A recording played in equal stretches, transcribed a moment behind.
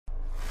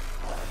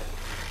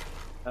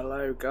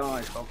Hello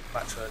guys, welcome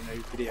back to a new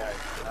video.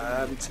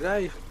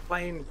 Today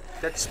playing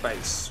Dead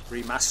Space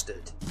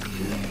Remastered.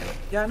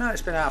 Yeah, I know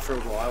it's been out for a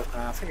while.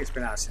 I think it's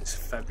been out since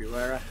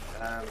February.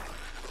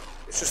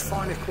 It's just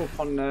finally come up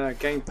on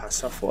Game Pass,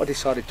 so I thought I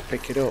decided to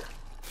pick it up.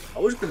 I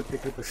was going to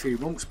pick it up a few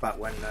months back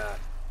when, I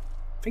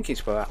think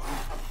it's about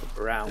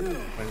around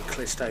when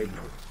Callisto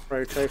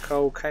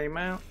Protocol came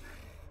out.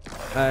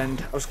 And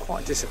I was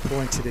quite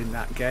disappointed in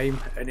that game,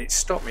 and it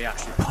stopped me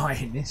actually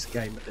buying this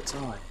game at the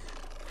time.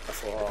 I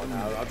thought, oh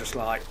no, I just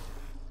got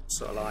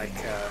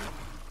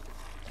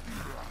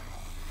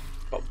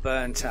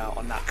burnt out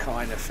on that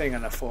kind of thing,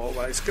 and I thought,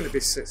 well, it's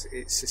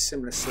a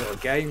similar sort of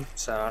game.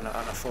 So, and I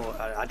thought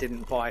I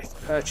didn't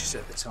purchase it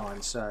at the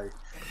time. So,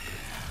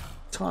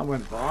 time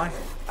went by,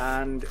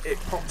 and it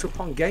popped up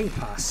on Game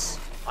Pass.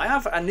 I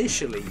have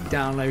initially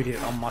downloaded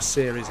it on my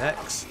Series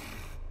X,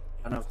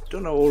 and I've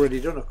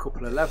already done a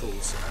couple of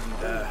levels, and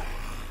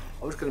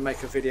I was going to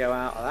make a video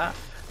out of that.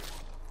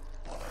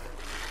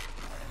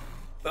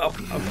 But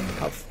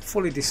I've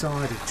fully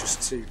decided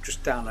just to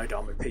download it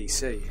on my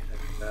PC,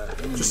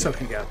 and, just so I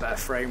can get a better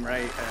frame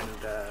rate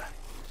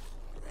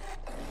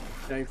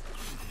and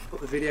put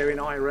the video in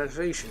higher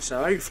resolution.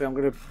 So hopefully I'm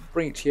going to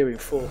bring it to you in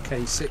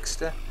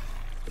 4k60,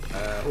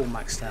 all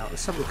maxed out.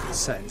 Let's have a look at the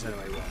settings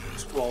anyway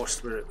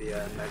whilst we're at the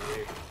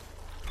menu,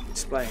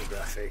 displaying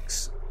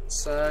graphics.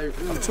 So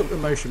I've took the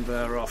motion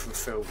blur off and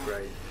filled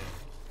grey.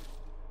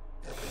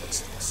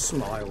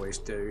 Something I always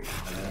do.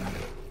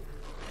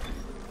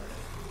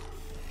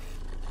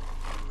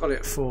 Got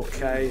it at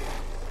 4K,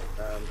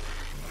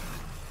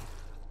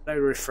 no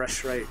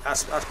refresh rate,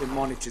 that's my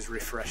monitor's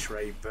refresh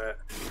rate, but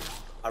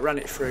I ran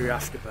it through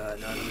Afterburner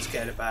and I was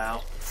getting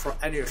about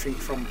anything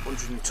from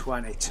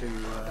 120 to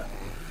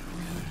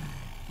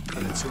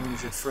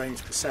 200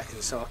 frames per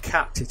second, so I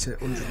capped it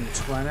at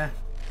 120,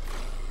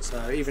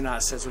 so even though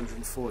it says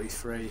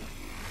 143,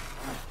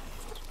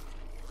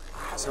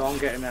 so I'm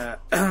getting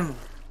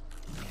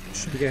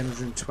should be getting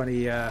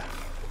 120,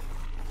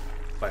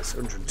 well, it's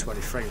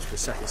 120 frames per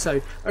second, so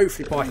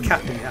hopefully by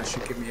capping it that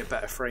should give me a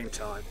better frame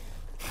time.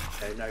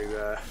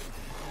 No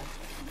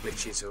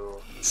glitches or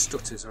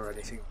stutters or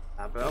anything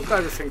like that. But I've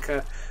got everything,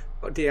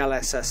 got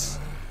DLSS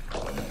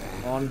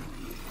on.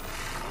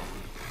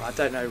 I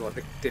don't know what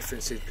the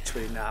difference is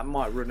between that. I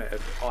might run it at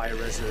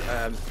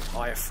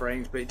higher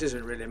frames, but it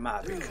doesn't really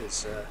matter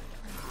because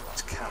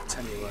it's capped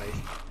anyway.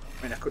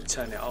 I mean, I could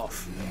turn it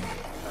off,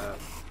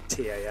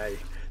 TAA.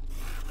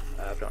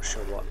 I'm not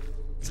sure what.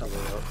 Let's have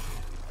a look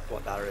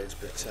what that is,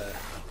 but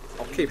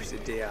I'll keep it in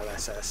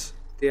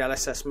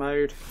DLSS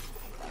mode.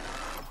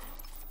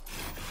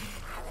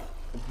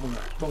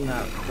 Bung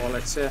out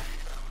quality.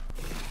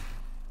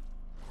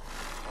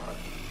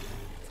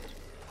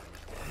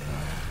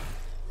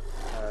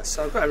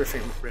 So I've got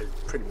everything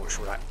pretty much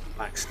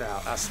maxed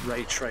out. That's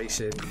ray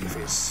tracing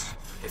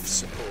if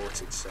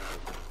supported. So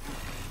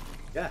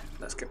yeah,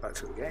 let's get back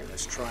to the game.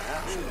 Let's try it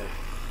out.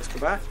 Let's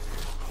go back.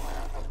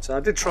 So I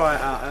did try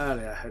it out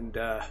earlier, and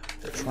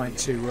trying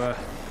to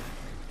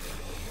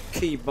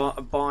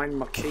bind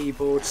my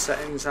keyboard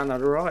settings, and I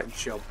did a right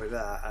job with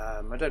that.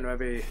 I don't know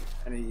if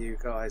any of you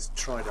guys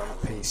tried it on a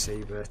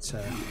PC, but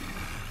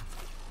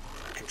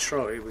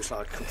it was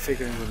like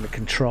configuring with the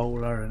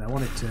controller, and I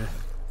wanted to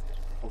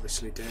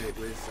obviously do it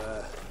with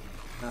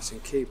mouse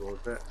and keyboard.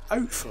 But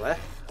hopefully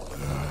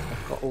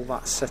I've got all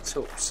that set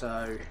up.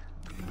 So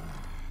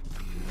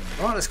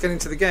right, let's get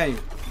into the game.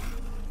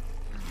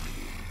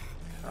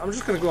 I'm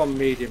just going to go on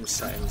medium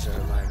settings at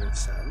the moment,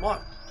 so I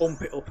might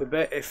bump it up a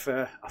bit if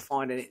I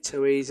find it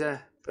too easy,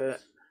 but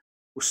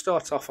we'll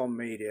start off on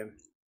medium.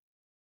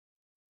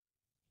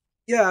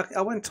 Yeah,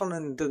 I went on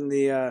and done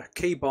the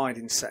key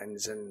binding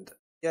settings, and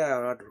yeah,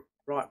 I had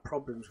right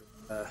problems with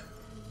it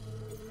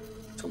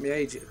took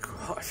me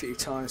quite a few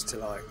times to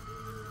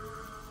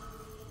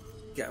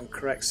get them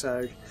correct,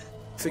 so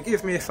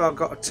forgive me if I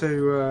got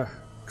to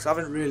because I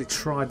haven't really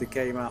tried the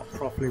game out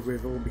properly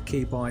with all the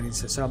key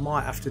bindings, so I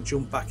might have to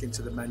jump back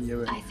into the menu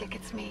and I think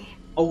it's me.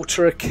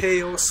 Alter a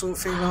key or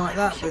something like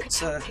that. I wish I could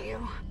talk to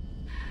you.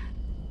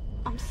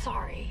 I'm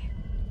sorry.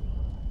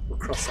 We'll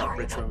cross that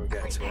bridge when we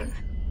get to it.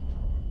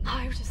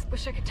 I just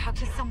wish I could talk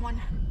to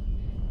someone.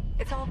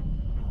 It's all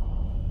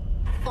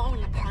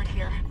falling apart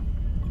here.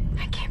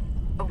 I can't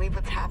believe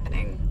what's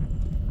happening.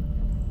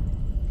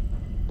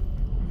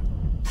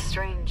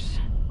 Strange.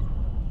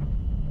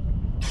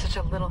 Such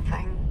a little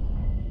thing.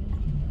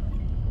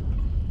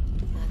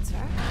 That's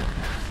her?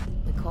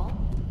 Nicole?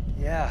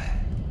 Yeah.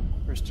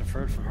 First I've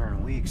heard from her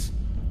in weeks.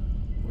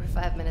 We're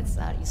 5 minutes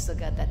out. You still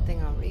got that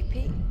thing on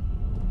repeat?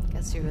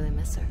 Guess you really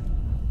miss her.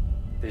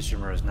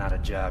 Fishermer is not a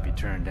job you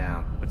turn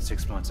down, but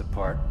 6 months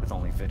apart with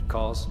only vid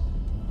calls.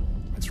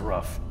 It's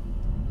rough.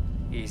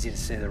 Easy to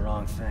say the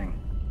wrong thing.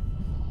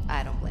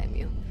 I don't blame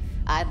you.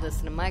 I'd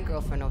listen to my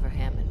girlfriend over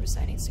Hammond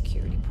reciting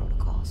security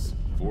protocols.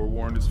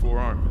 Forewarned is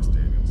forearmed, Miss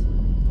Daniels.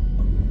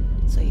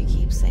 So you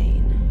keep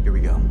saying... Here we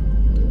go.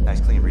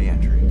 Nice clean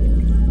re-entry.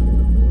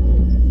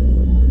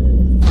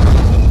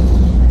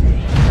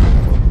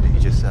 Did you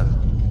just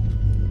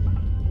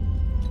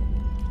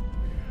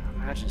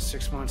Imagine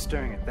 6 months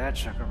staring at that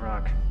chunk of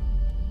rock.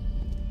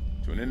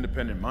 To an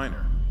independent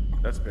miner,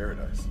 that's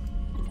paradise.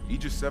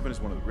 Aegis 7 is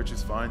one of the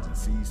richest finds in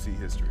CEC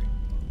history.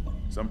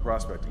 Some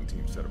prospecting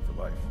team set up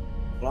for life.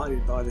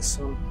 Blinded by the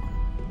sun.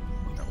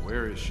 Now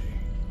where is she?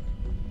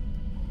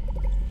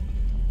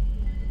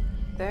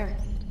 There.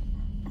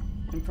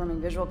 Confirming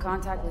visual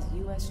contact with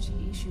USG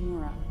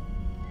Ishimura.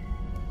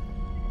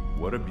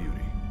 What a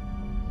beauty.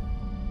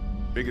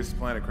 Biggest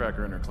planet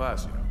cracker in her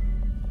class, you know.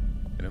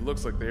 And it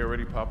looks like they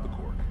already popped the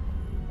cork.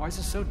 Why is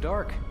it so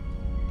dark?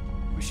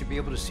 We should be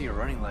able to see her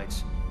running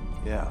lights.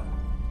 Yeah.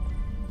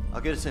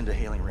 I'll get us into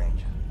hailing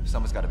range.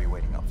 Someone's got to be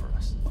waiting up for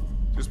us.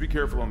 Just be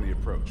careful on the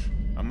approach.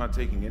 I'm not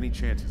taking any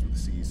chances with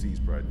the CEC's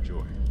pride and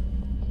joy.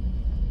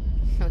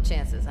 No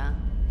chances, huh?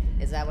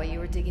 Is that why you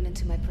were digging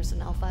into my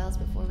personnel files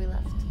before we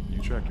left? You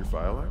track your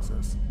file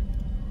access?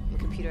 I'm a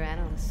computer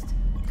analyst.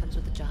 Comes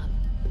with the job.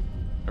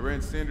 I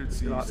ran standard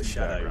CEC like the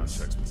background shadows.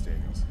 checks, Miss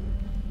Daniels.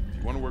 If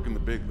you want to work in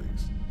the big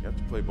leagues, you have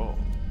to play ball.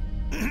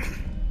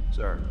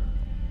 Sir,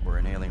 we're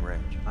in hailing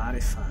range. Mighty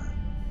fine.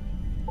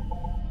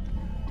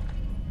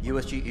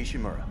 USG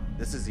Ishimura.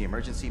 This is the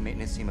emergency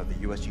maintenance team of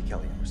the USG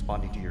Kelly,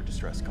 responding to your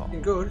distress call.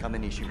 Good. Come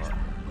in, Ishimura.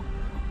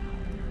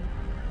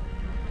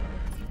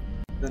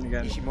 Then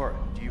again, Ishimura,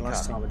 do you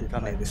last copy? time I did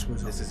Come play in. this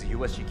was This is the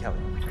USG Kelly.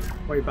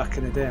 way back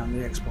in the day on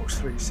the Xbox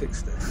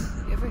 360.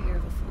 You ever hear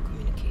of a full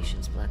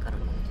communications black? I don't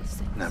know what this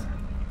thing is. Never.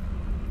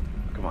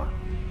 Come on.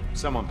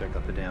 Someone pick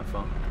up the damn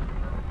phone.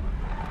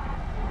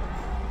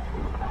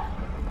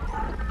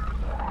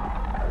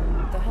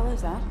 What the hell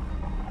is that?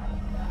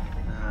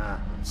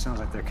 Sounds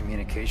like their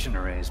communication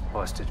array is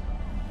busted.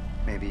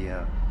 Maybe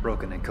a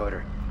broken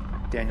encoder.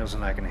 Daniels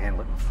and I can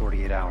handle it in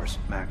 48 hours,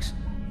 max.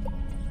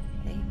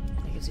 Hey,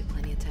 that gives you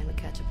plenty of time to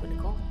catch up with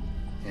Nicole.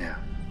 Yeah,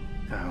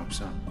 I hope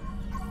so.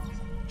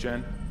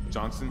 Jen,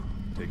 Johnston,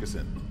 take us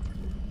in.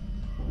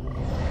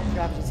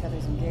 Gravity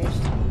tethers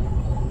engaged.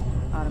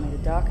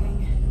 Automated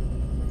docking.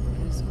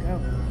 Let's go.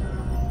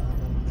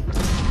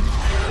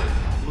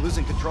 We're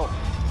losing control.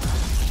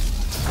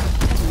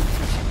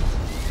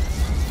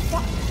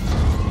 Fuck!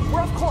 We're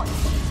off course!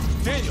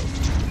 Daniel!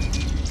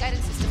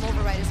 Guidance system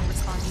override isn't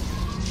responding.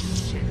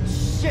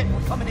 Shit,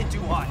 we're coming in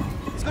too hot.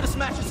 It's gonna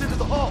smash us into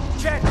the hull.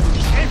 Jen,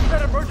 aim for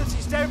that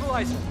emergency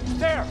stabilizer.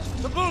 There,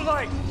 the blue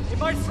light. It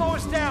might slow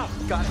us down.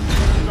 Got it.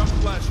 Drop the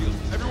flash shield.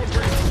 Everyone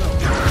brace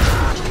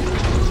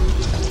yourself.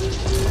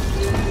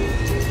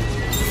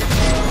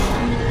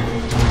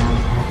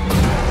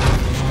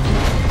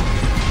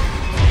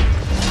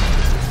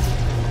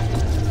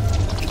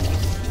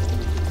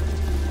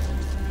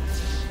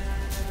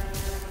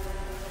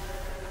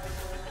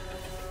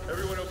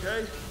 Everyone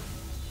okay?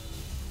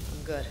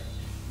 I'm good.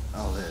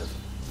 I'll live.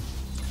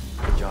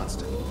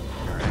 Johnston, all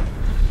right.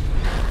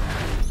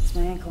 It's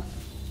my ankle.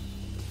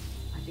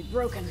 Might be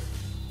broken.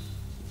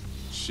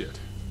 Shit.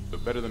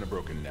 But better than a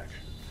broken neck.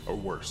 Or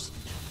worse.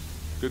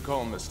 Good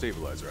call on the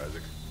stabilizer,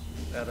 Isaac.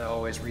 Gotta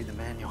always read the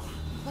manual.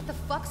 What the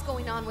fuck's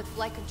going on with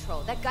flight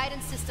control? That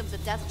guidance system's a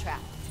death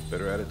trap.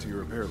 Better add it to your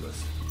repair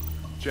list.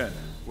 Jen,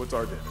 what's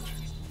our damage?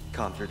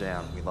 Comms are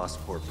down. We lost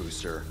a port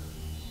booster.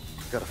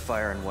 Got a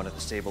fire in one of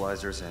the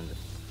stabilizers and...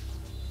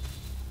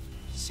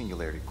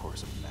 Singularity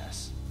core's a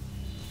mess.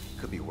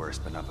 Could be worse,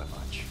 but not by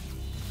much.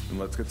 Then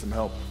let's get some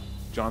help.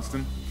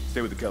 Johnston,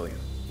 stay with the Kellyan.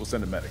 We'll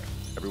send a medic.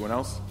 Everyone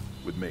else,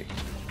 with me.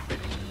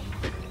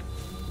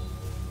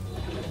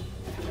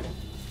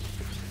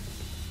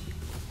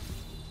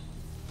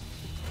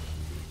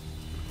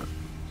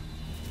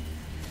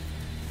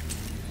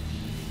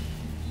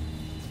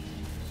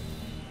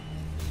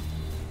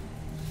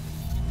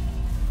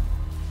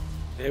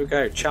 Here we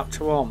go,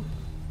 chapter 1.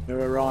 New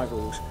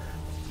arrivals.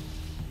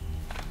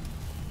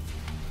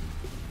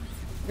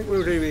 I think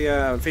we'll do the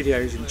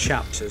videos in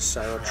chapters,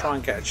 so I'll try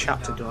and get a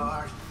chapter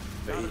done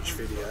for each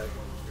video.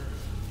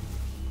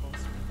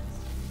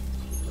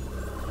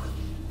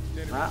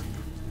 Map.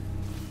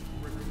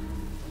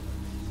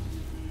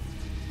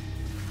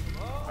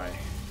 Hi.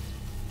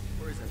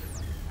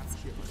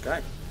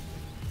 Okay.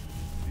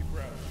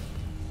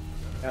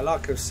 Yeah,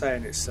 like I was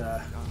saying, it's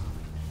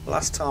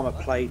last time I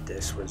played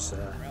this was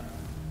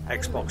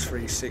Xbox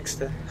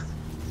 360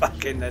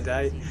 back in the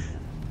day.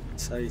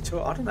 So you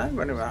talk, I don't know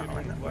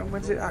when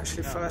was it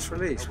actually first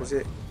released? Was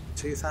it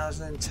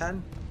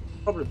 2010?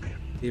 Probably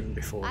even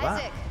before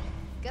that. Isaac,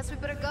 guess we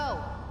better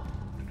go.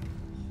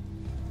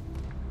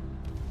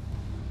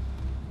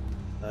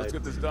 Let's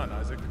get this done,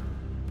 Isaac.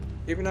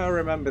 Even though I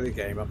remember the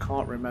game, I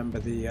can't remember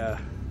the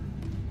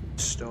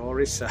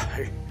story. So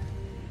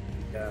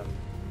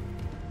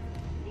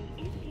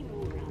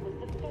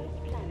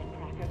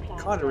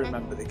kind of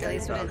remember the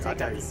game, but I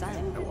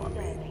don't know what I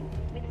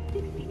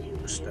mean.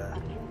 Just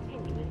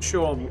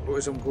sure,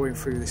 as I'm going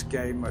through this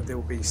game, there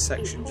will be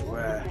sections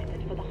where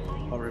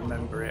I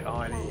remember it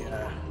highly.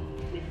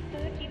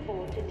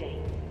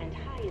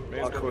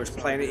 Like I was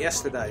playing it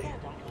yesterday.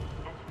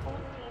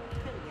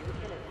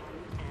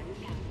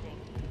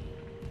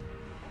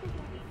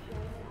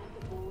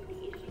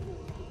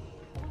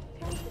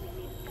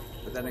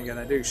 But then again,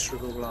 I do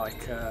struggle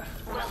like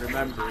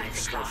remembering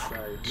stuff.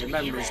 My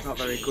memory's not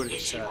very good at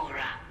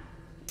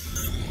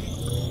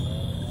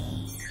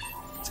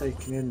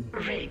taking in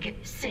rig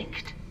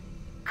synced.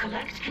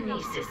 Collect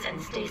kinesis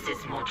and stasis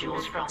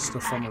modules from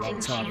stuff from a long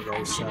time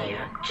ago, so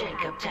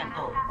Jacob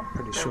Temple. I'm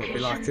pretty sure it'll be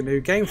like a new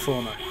game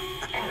for me.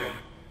 Error.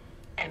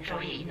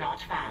 Employee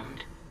not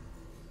found.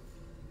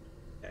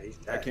 Yeah, he's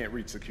I dead. can't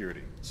reach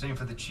security. Same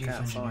for the chief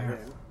Can't find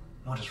engineer. him.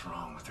 What is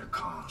wrong with their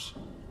comms?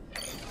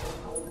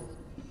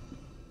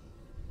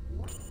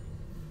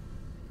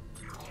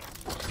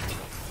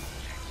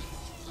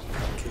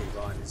 Key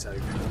line is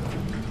open.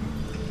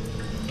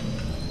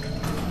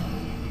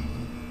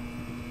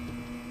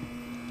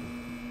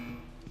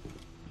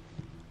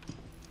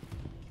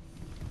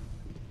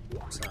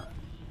 What's that?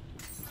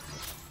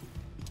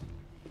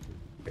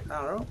 Big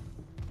arrow.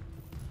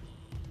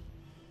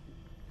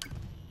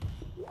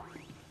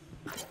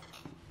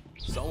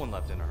 Someone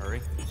left in a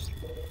hurry.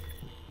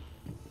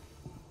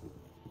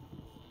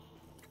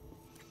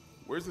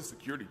 Where's the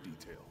security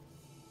detail?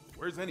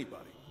 Where's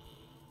anybody?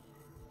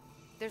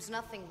 There's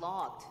nothing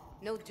logged.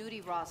 No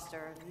duty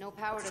roster, no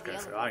power to the I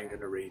elevator. ain't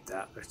gonna read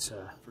that, but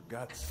For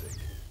God's sake.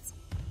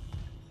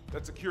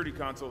 That security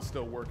console's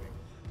still working.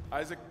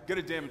 Isaac, get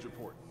a damage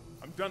report.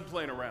 I'm done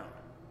playing around.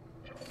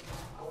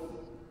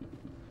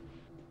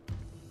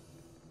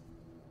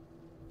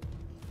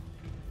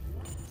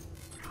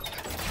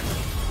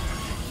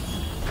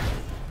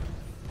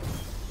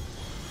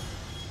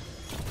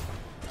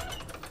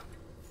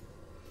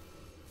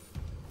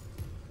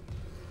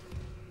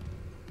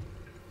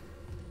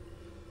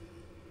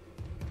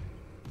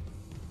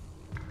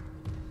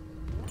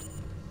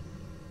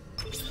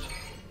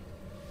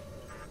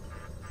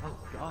 Oh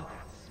God,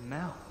 that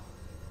smell.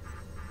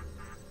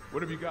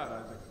 What have you got,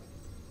 Isaac?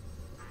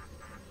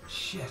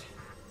 Shit.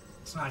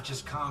 It's not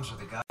just comms or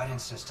the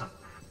guidance system.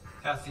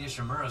 Half the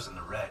Ishimura's in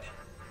the red.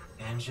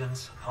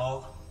 Engines,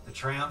 hull, the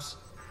trams.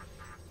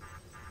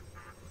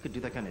 Could do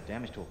that kind of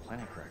damage to a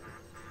planet cracker.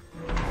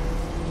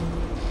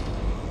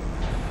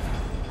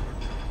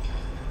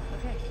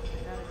 Okay,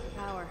 I got us some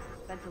power.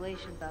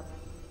 Ventilation's up.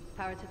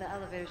 Power to the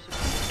elevator should be...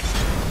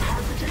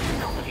 Positive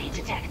anomaly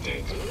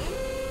detected.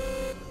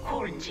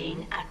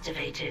 Quarantine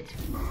activated.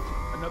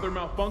 Another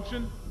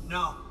malfunction?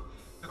 No.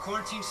 The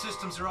quarantine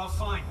systems are all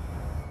fine.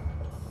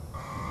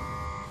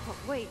 Oh,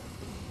 wait.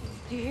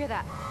 Do you hear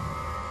that?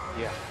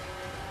 Yeah,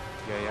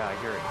 I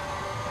hear it.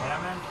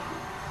 Hammond?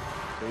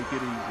 Take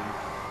it easy.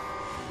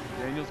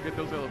 Daniels, get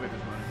those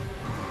elevators running.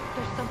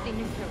 There's something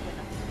in here with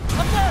us.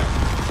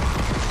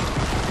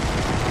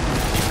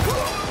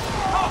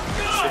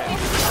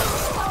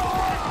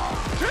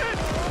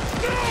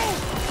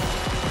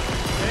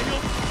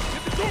 Daniels,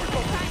 get the doors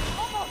open!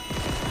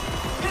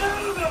 Get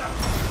out of there!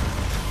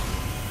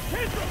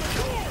 Hands on the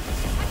door!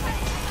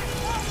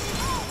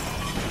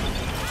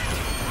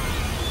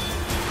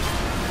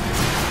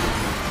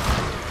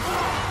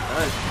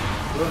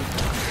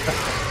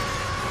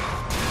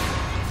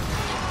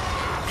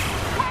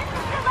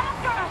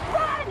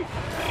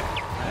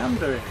 I am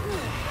doing.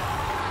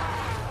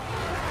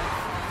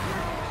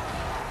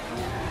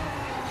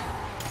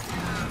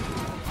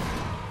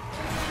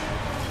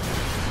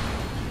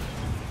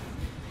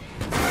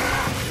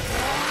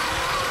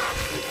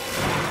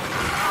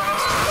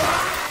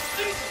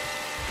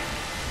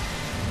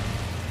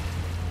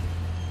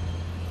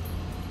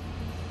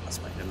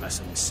 That's making a mess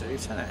of my suit,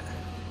 isn't it?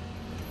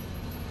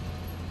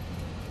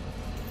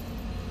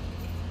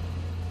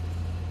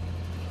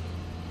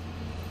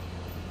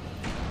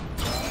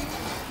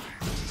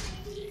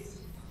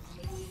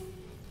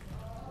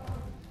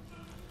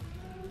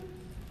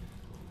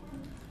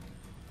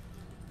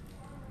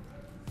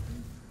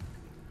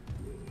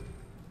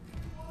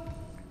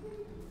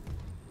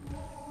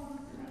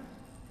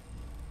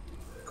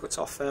 Cut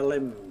off their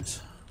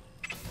limbs.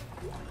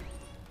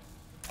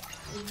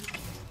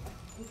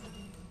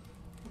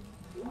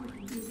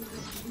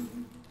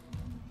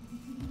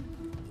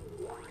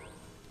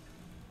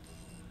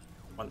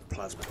 One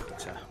plasma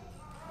cutter.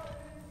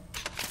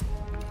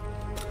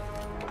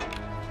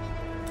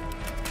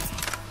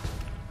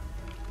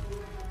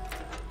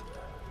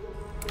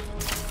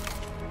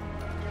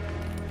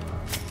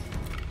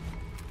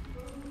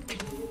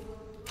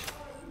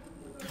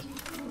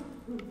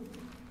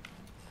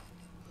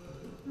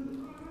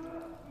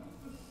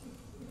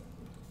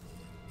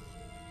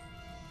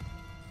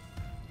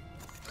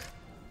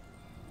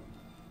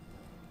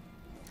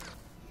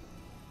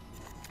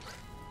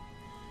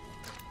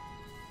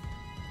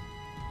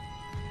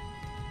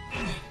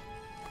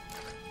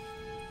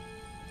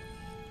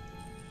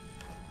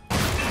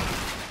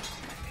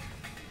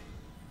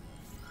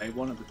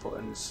 One of the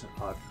buttons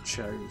I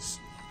chose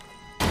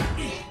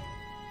binding.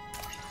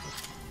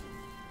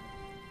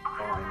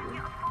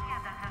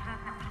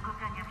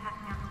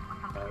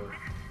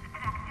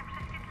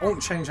 I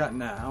won't change that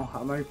now.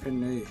 I'm hoping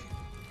the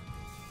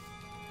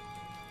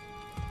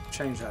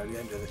change that at the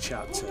end of the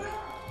chapter.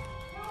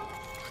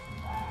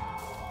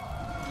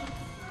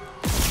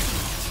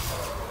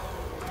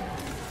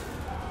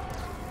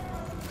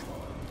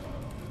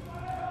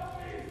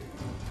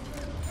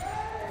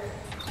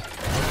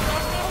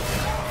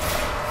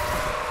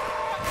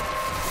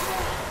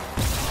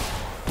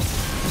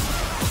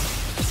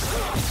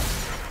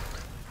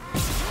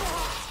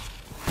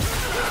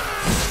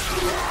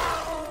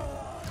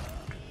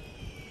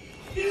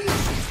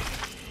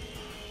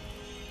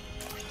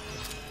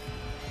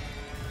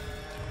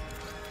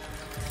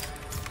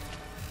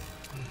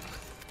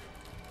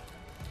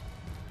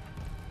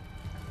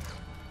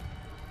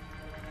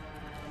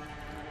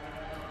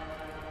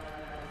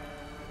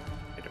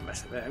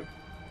 mess with him.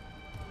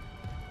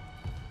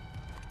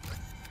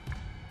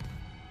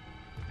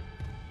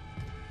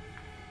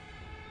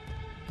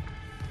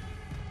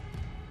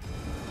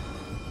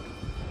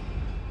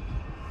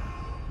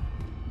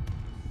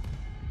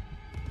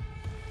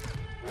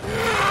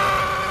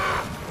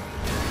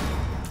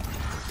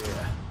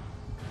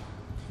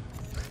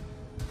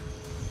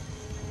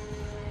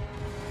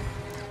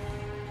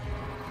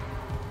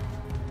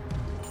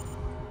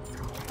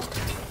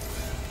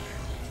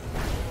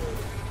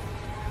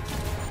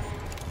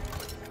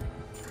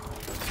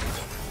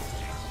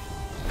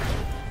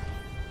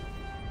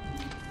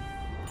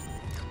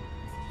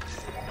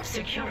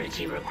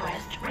 Security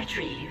request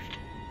retrieved.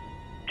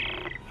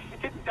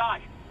 It didn't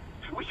die.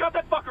 We shot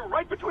that fucker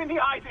right between the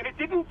eyes and it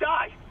didn't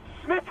die.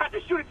 Smith had to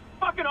shoot its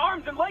fucking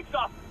arms and legs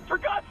off. For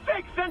God's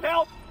sake, send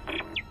help!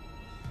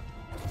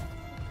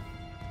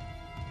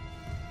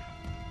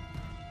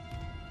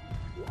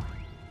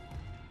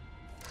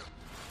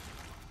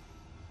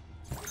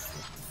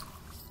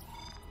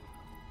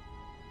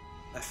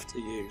 Left to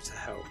you to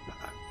help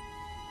out.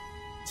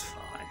 It's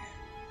fine.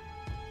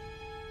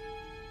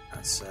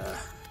 That's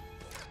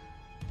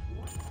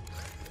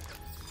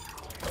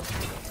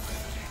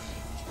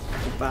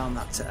we'll bound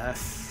that to F,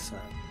 so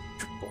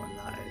which button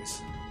that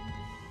is.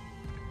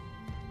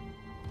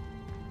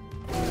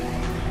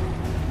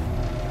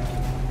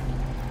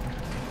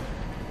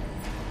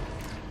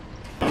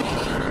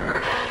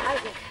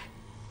 Isaac.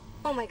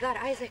 Oh my god,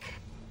 Isaac.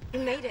 You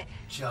made it.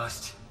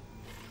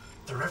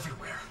 They're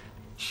everywhere.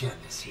 Shen,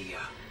 is he,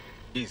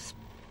 He's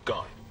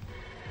gone.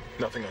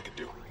 Nothing I could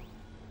do.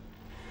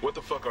 What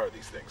the fuck are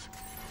these things?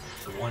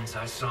 The ones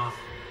I saw,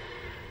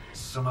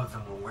 some of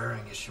them were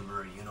wearing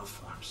Ishimura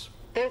uniforms.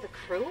 They're the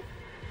crew?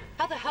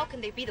 How the hell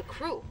can they be the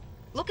crew?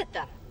 Look at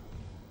them.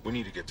 We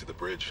need to get to the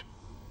bridge.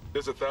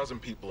 There's 1,000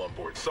 people on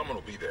board. Someone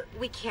will be there.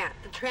 We can't.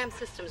 The tram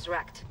system's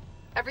wrecked.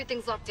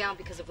 Everything's locked down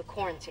because of the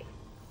quarantine.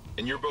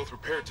 And you're both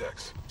repair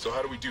techs. So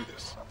how do we do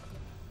this?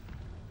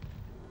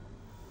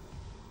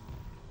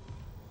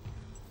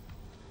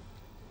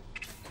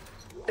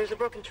 There's a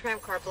broken tram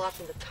car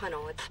blocking the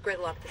tunnel. It's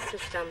gridlocked the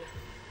system.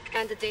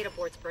 And the data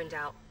board's burned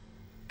out.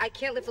 I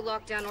can't lift the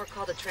lockdown or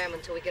call the tram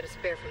until we get a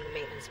spare from the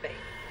maintenance bay.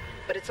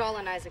 But it's all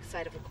on Isaac's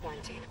side of the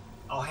quarantine.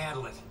 I'll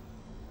handle it.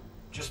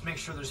 Just make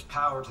sure there's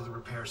power to the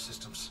repair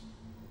systems.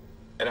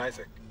 And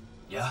Isaac?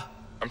 Yeah?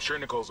 I'm sure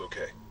Nicole's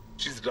okay.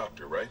 She's the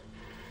doctor, right?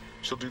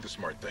 She'll do the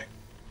smart thing.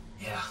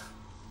 Yeah.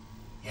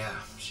 Yeah,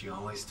 she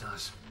always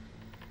does.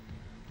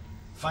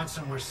 Find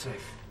somewhere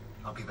safe.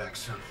 I'll be back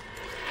soon.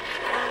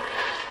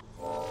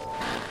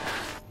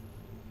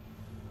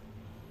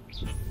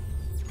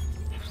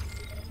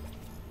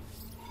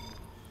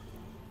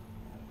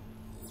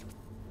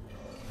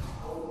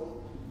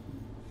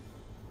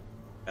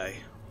 Okay.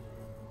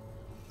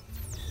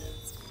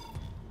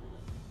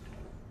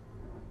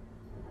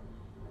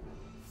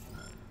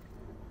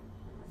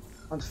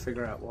 I want to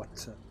figure out what.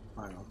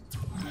 Hang on.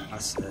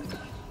 That's it.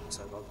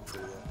 So I'll go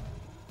through that.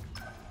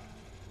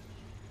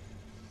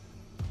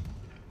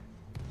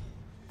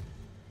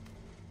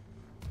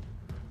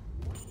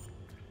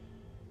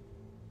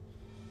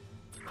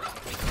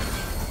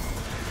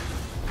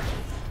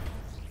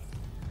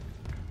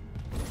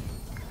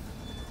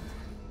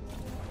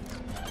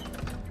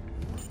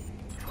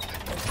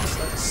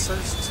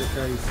 To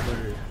go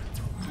through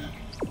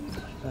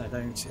there,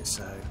 don't it?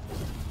 So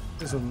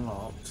it's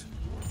unlocked.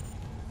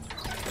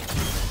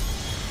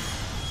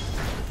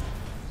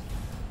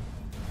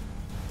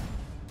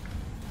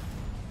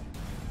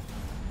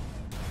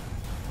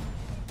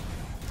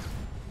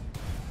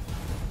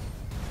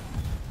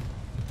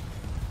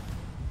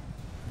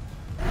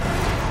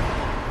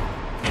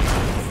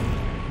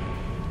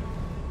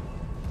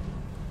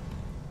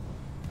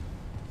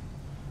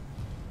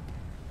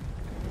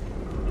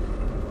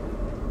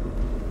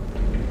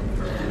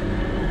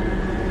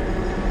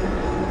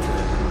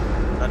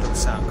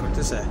 Sound good,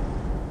 does it?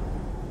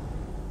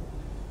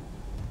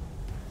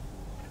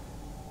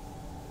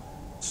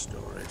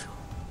 Storage.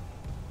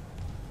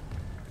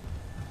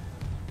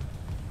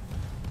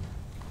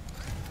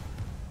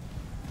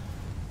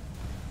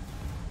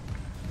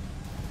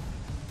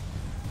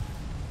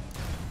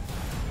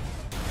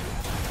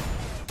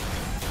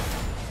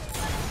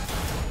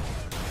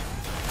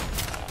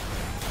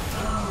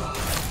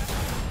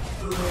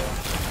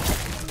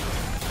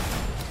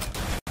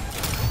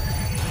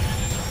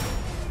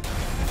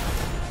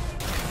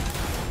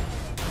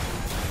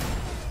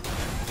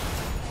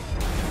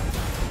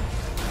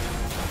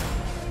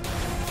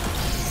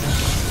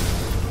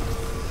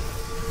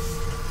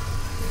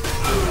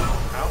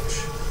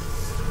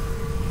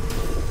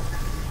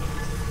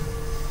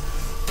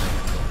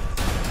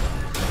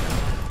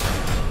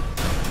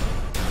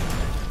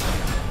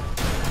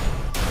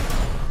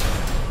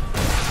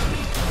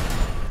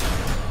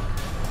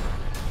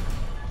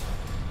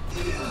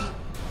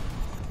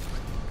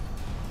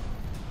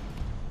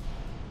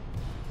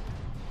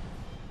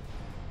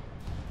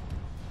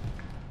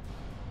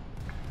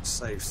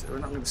 Save. We're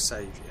not going to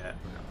save yet.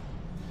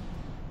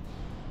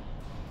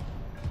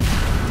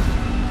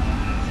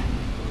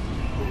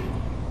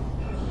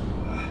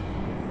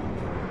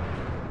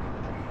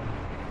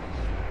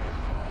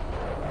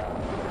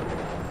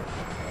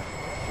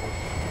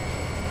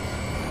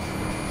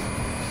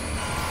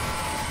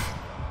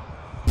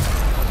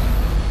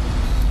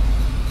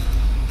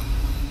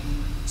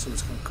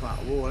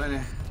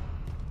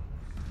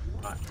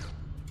 Right.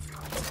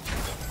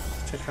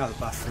 Check out the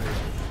bathroom.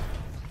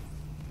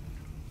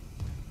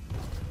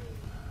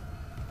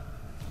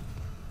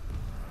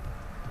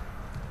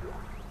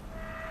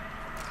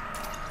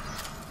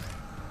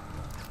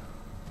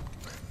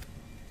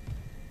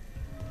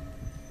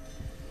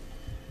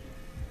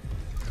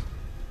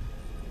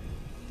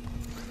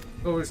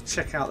 Always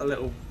check out the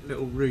little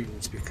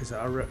rooms because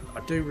I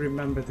do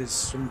remember there's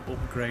some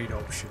upgrade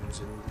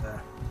options in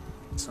there.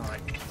 It's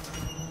like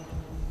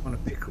I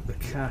want to pick up the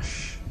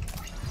cash,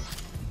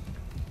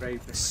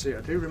 upgrade the suit.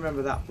 I do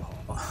remember that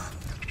part.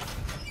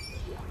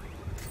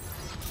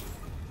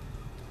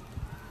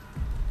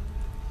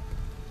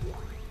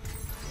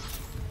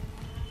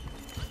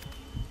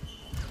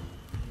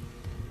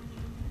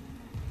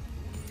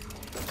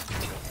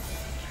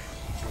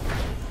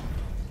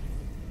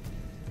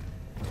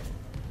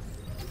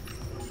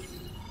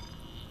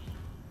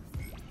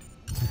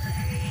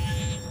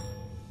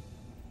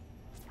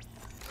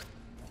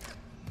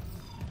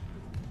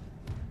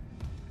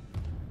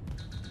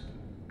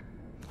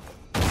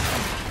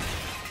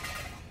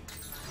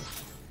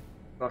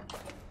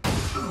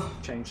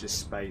 Change the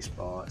space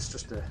bar. It's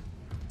just a.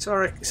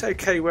 Sorry, it's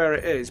okay where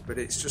it is, but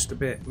it's just a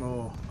bit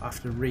more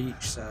after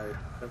reach, so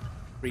I'll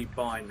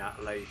rebind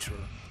that later.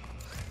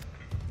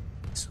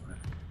 This way.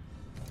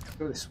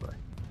 Go this way.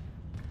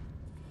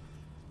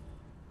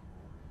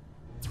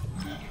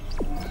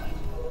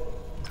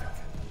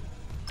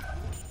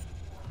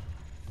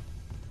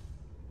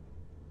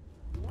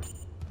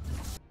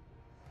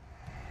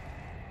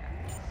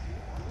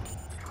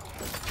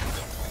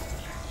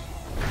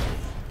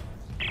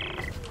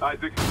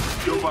 Isaac,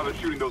 don't bother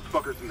shooting those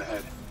fuckers in the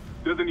head.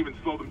 Doesn't even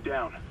slow them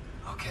down.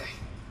 Okay.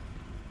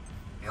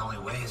 The only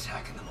way is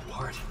hacking them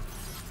apart.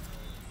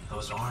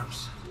 Those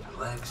arms,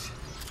 legs.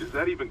 Does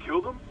that even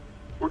kill them?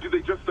 Or do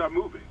they just stop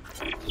moving?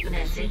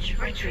 Message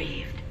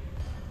retrieved.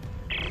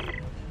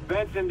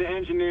 Vents into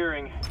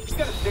engineering. You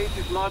got a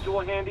stasis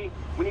module handy?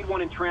 We need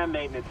one in tram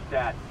maintenance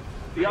stat.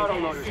 The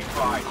autoloader's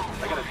fried.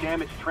 I got a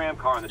damaged tram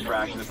car on the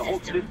track, and if the whole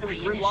system's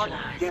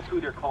gridlocked, guess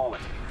who they're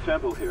calling?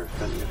 Temple here,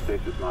 sending a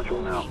stasis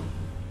module now.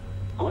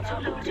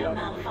 Autoloader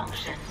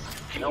malfunction.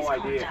 Please no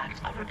idea.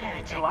 contact a repair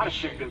technician. A lot of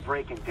shit's been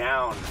breaking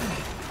down.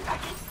 I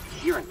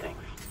keep hearing things.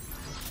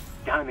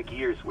 Down in the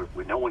gears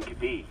where no one could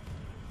be.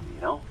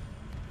 You know?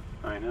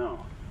 I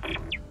know.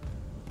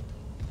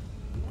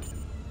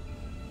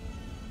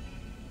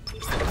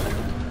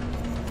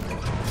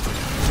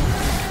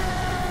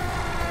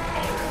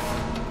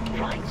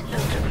 Right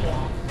loader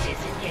claw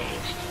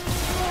disengaged.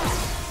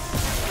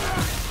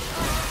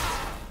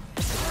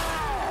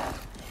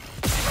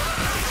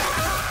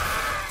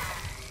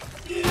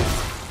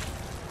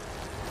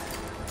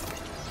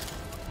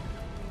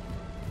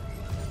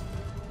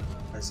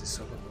 Where's this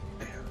other one?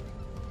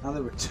 Now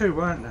there were two,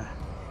 weren't there?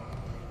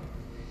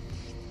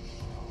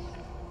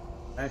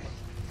 Hey.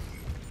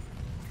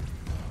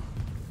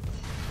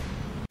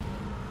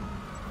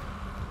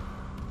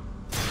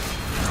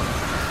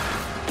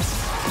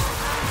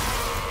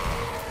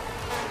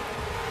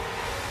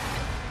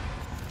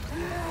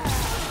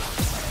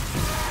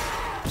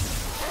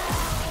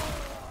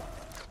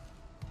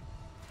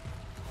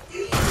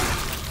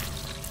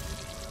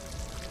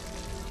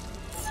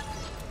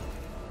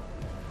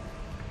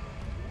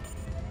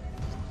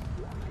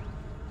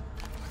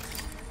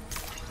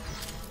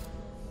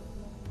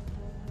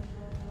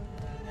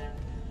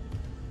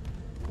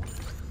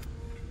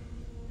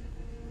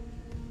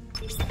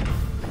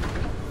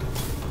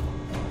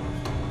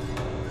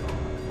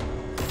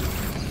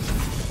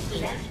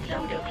 Left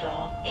loader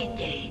claw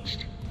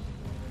engaged.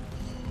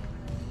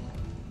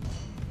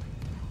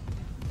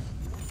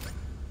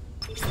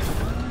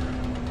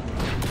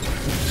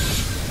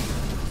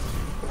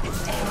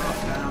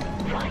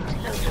 Right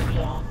loader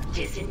claw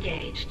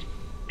disengaged.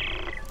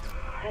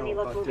 Any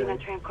luck moving that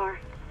tram car?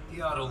 The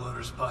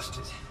autoloader's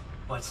busted,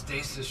 but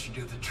stasis should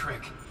do the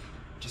trick.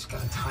 Just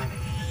gotta time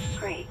it.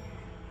 Great.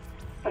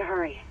 But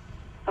hurry.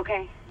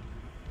 Okay?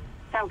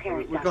 Sound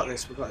carries We've got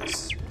this, we've got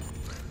this.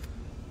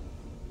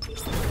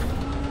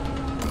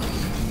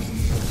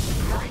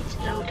 Right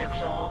loader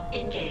claw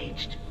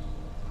engaged.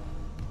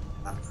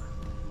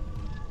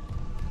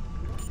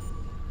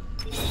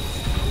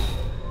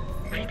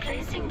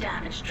 Replacing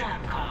damaged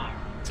tram car.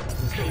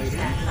 Please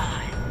stand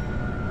by.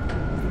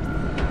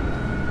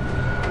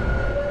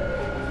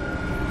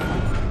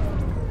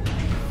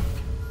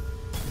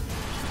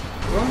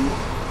 Run.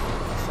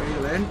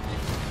 Feel in.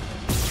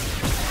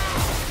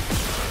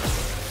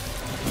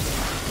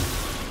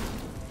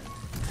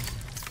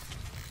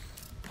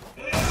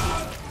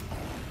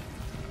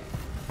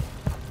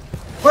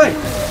 Wait!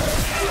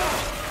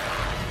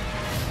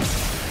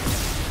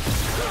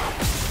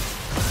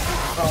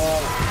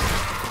 Oh.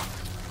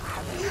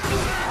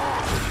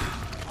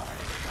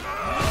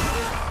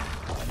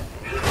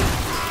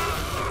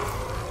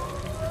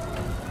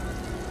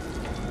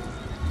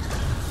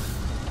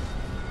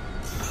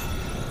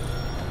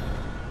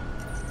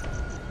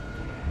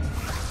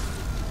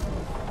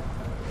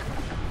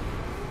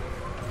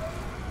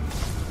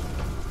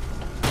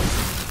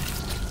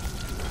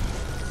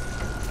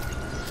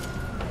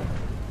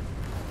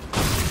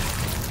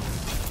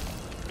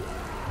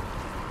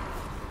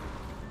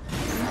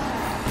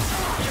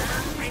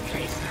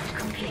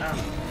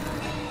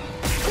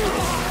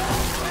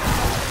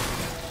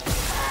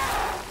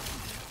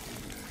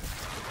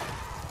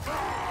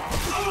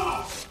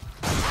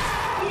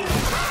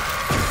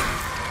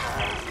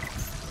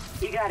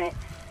 got it.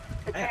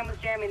 The tram was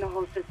jamming the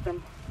whole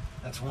system.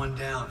 That's one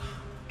down.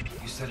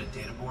 You said a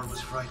data board was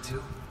fried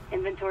too?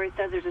 Inventory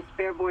says there's a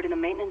spare board in the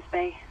maintenance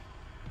bay.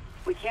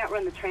 We can't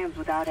run the trams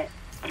without it.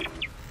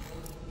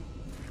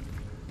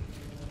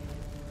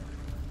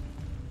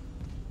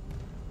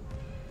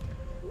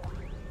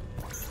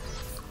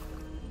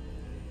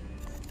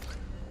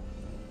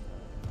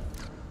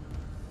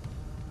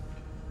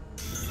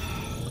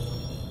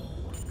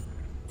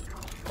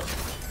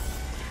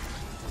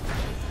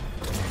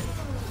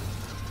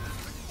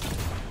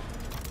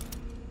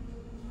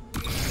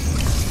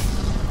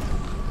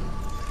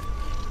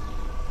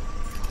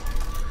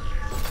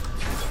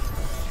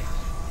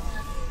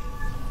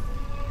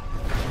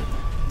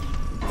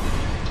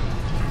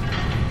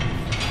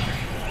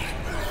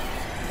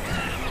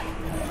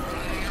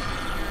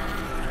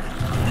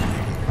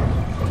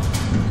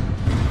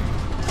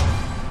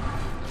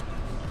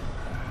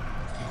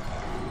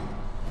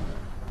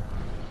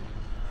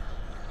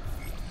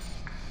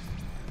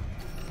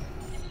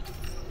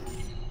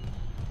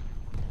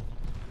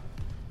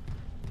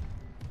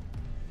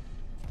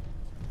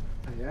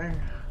 Yeah,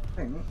 I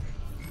think.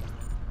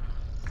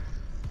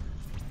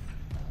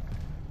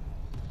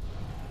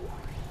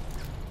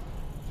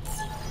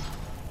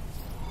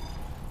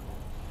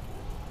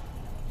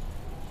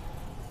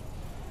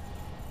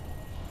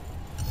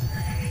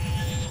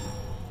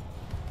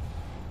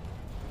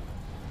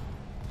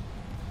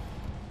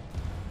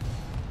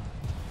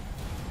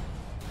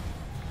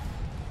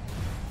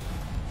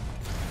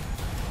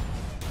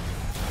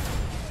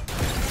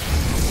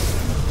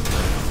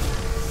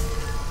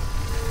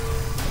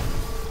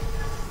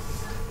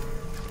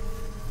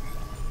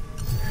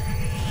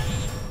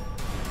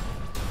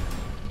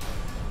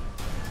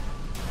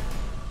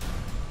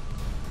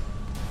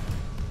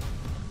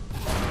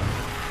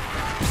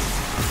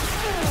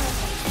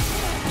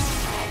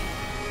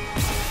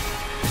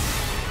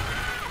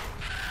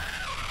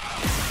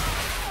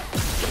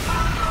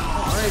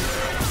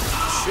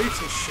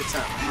 Shooting shit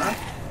at me, man.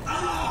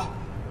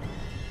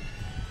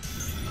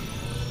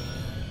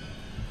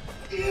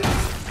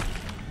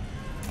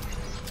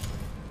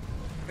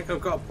 I think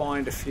I've got to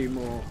bind a few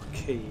more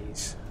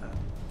keys.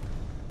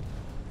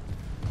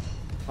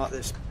 Like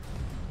this,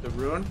 the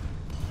run.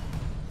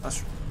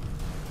 That's.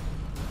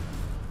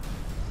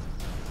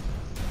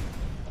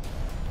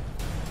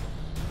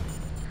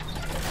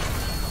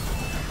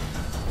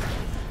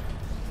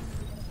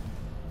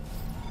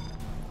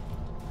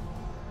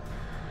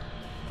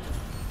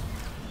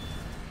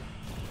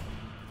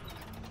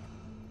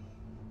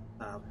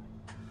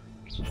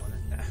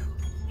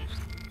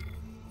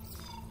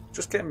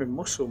 Just getting my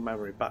muscle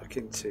memory back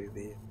into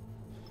the.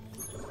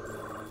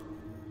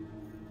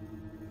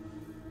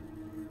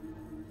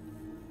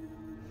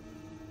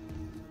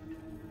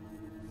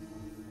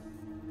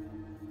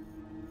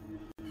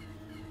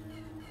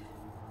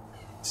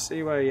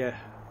 See where you.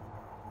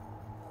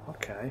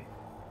 Okay.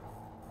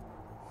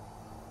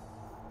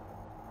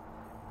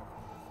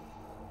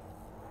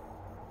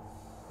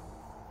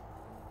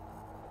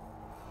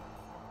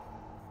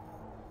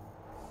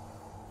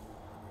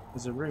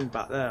 There's a room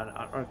back there.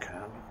 Okay, I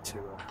need to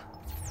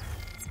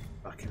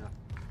back it up.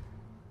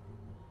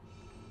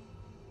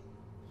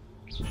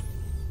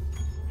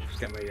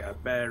 Get my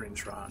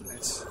bearings right on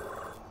this.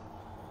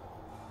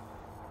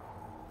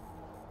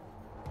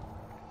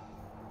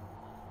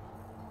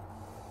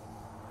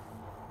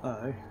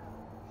 Oh.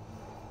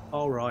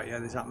 All right. Yeah,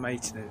 there's that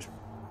maintenance. Is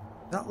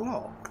that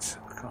locked?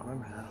 I can't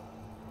remember now.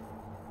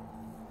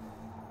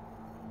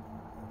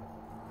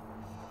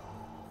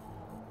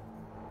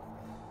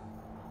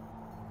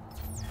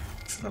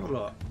 Let's have a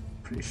look.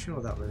 Pretty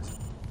sure that was.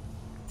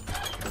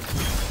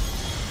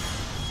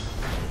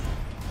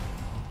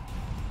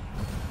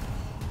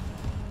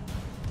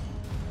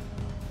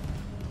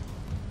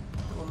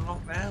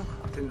 Unlocked now?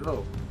 I didn't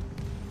look.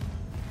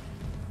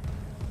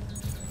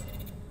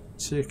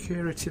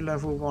 Security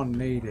level 1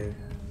 needed.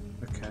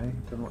 Okay,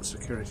 don't know what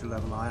security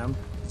level I am.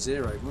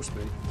 0 it must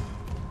be.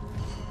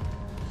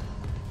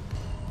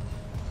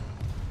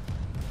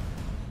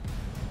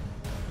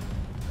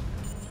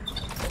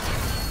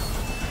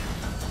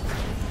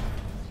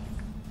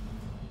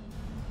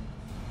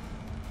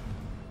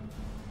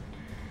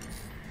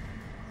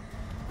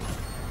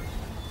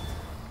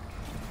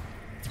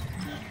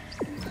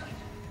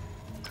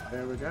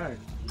 There we go.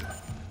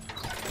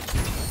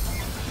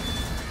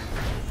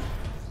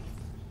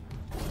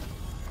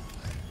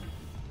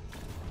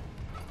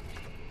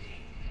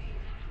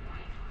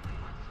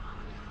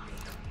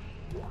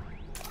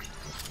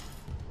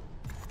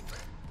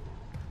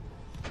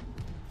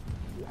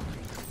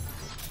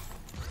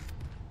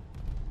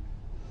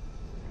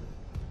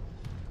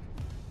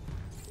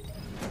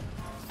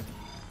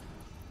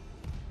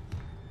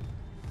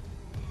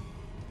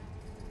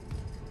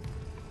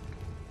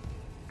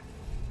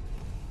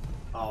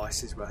 Oh,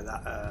 this is where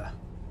that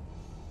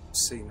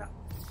seen that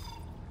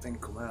thing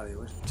come earlier,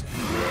 wasn't it?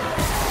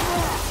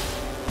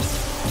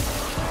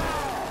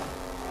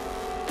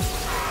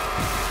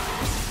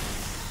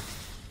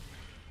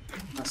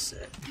 That's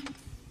it.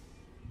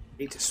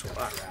 Need to sort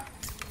that out.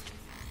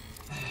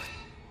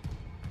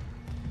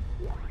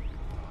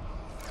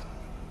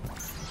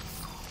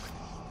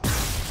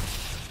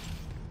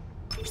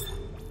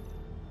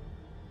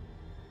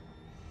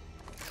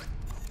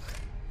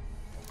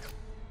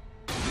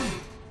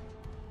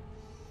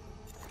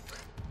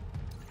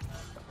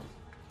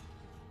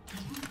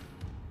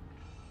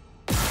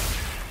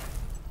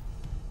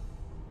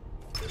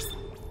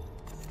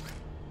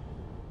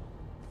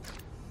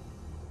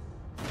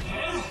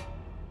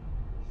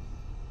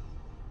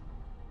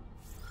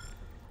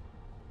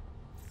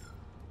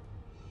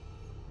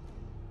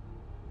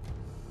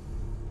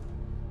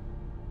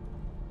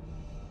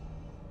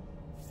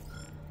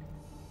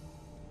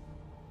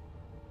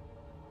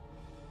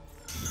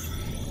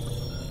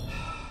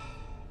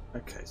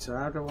 Okay, so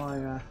how do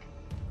I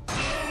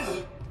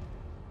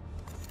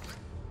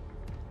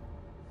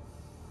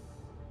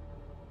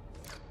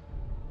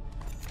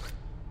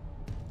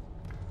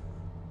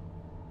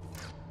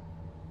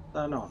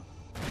turn on?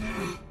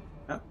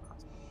 Yep,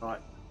 right.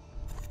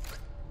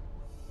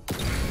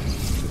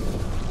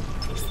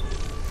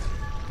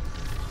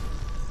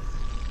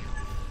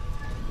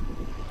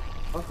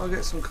 What if I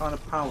get some kind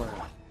of power?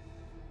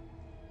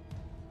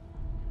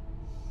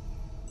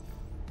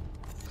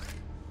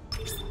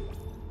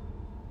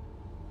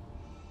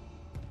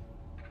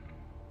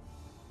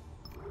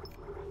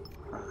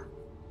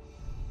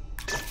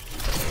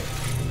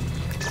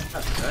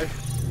 Okay.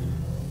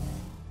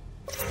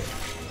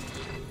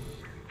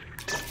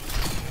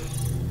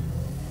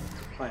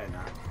 Playing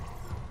that.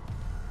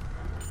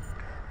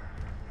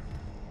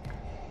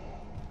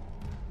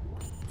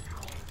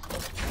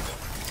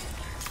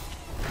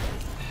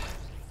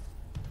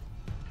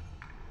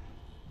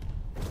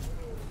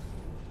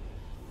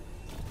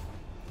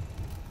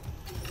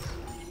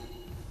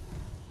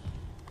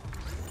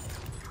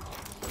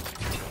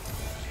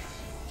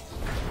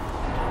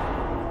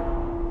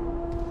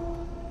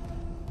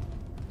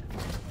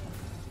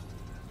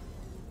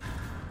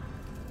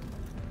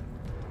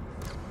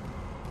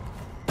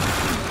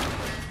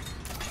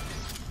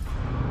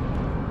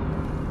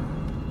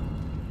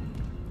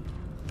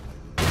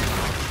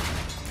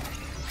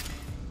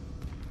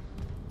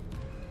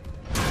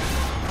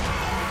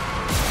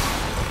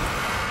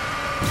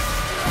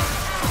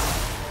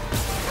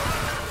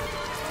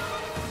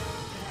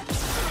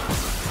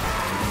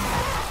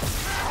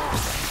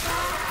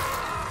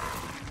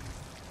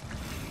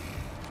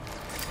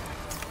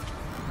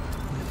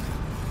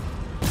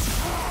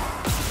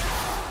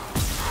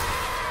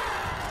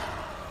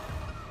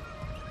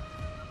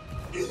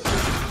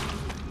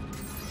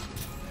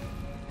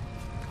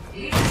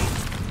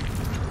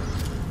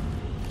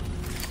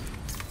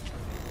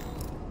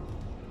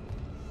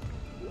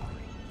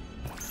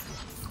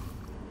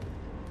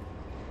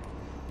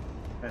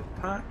 Red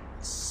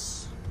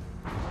packs.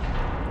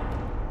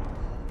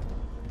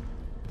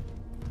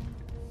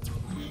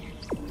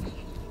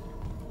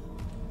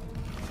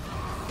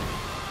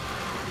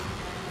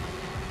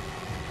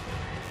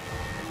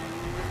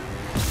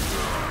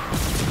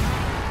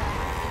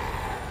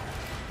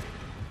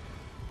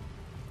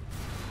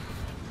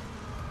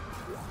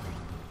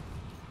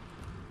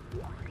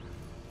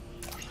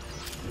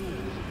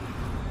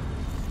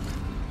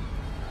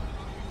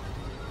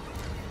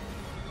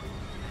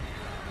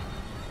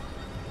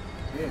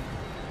 Yeah.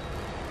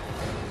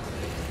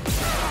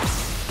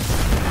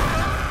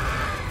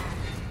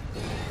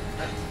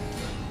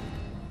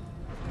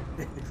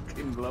 It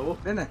can blow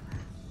up, innit?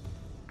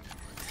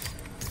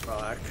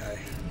 Right, okay.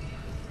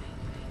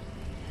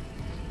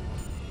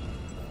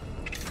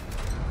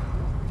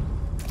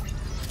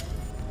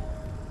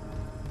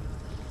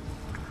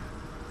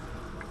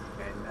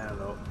 Okay, now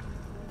look.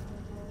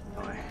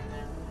 Right.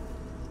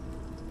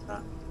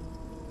 That.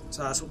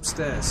 So that's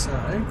upstairs, so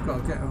I've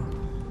got to get on.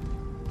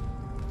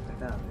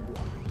 Down here.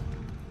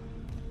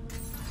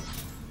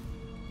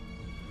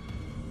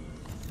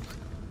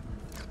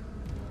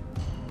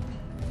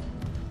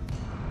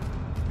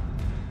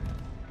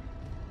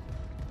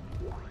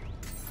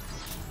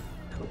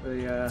 Got the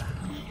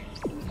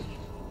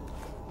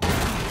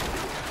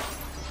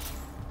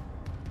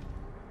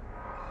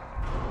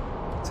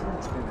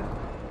turret's been in.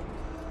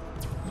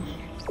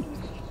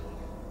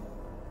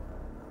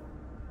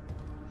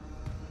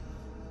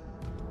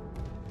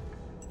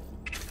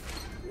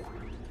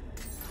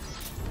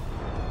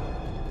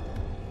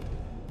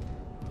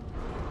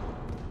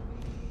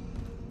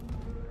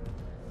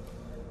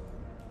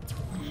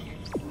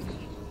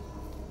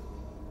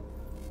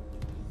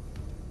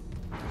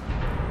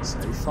 So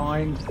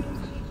find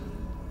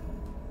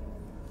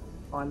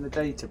the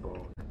data board.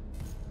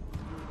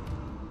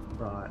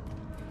 Right.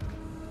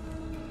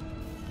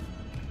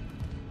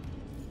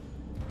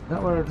 Is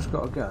that where I just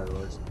got to go,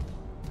 or is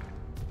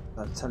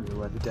that tell you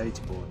where the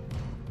data board?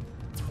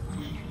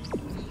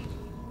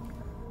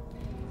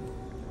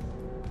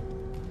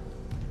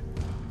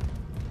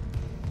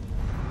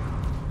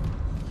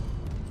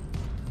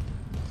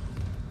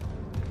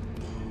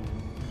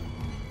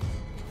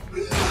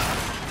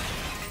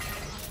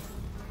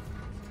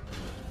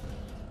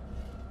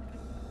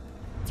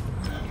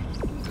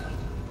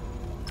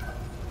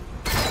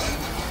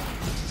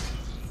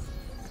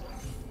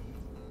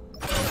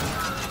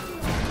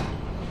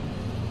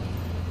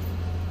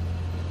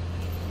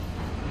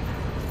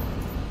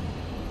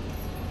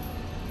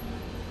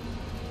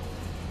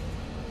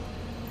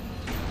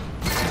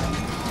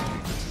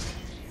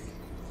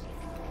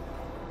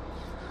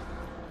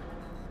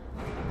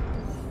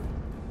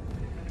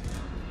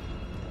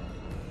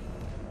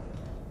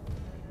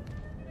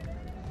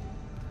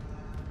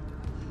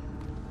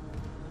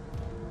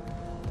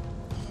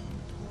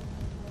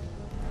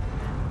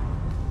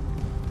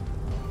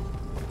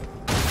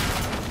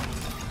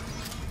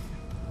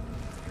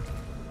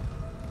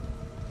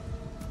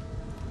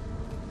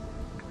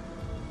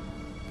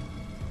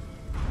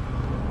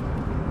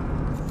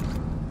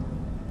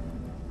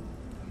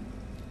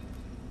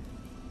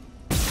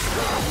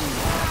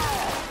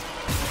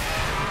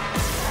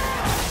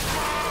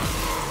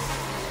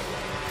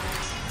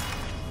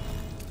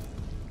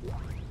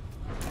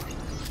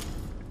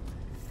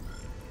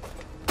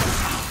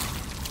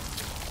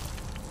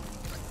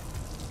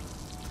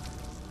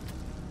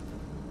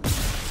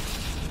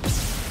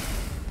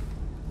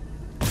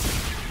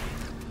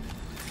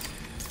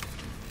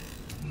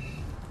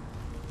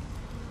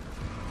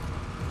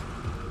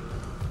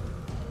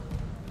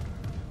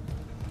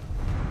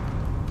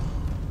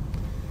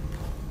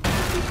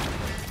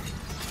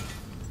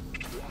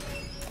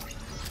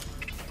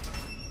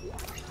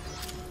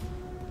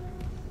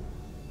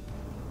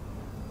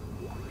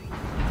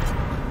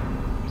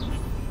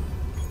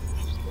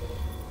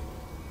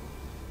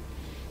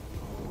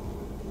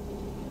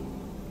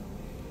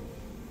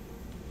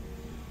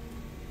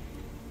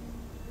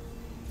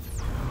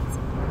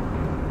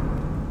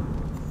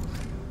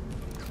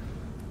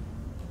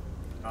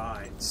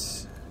 Right.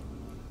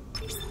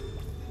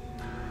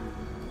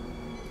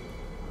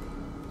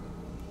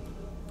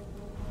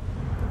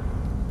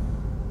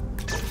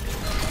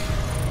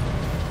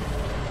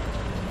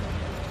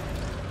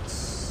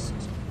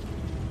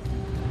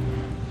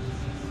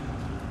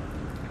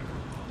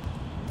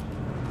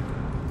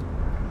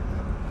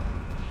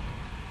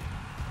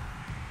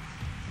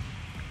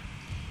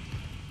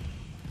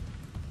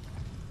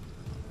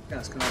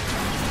 That's gonna open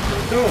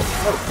the door.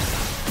 Oh.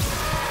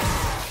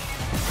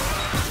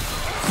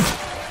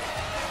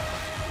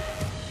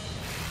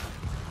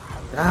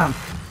 Damn.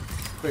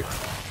 Quick.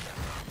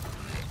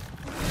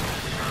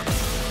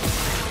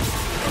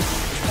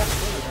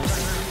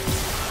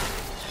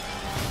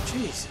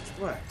 Jeez,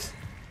 it worked.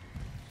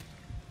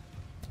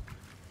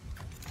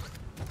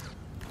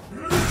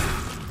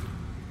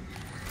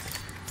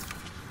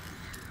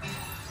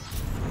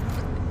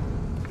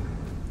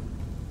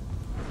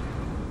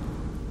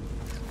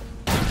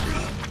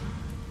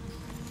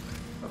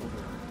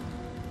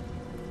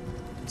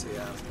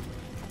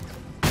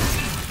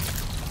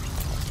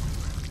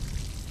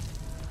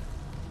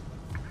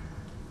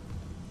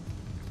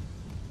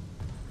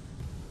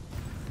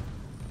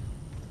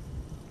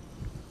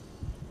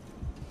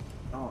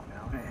 Oh,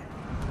 now, hey.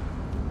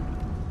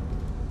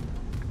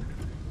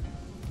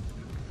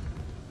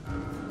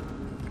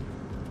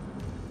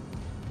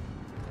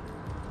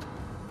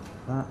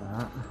 That.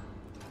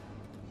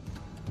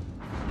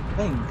 I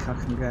think I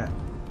can get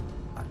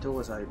that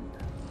doors open.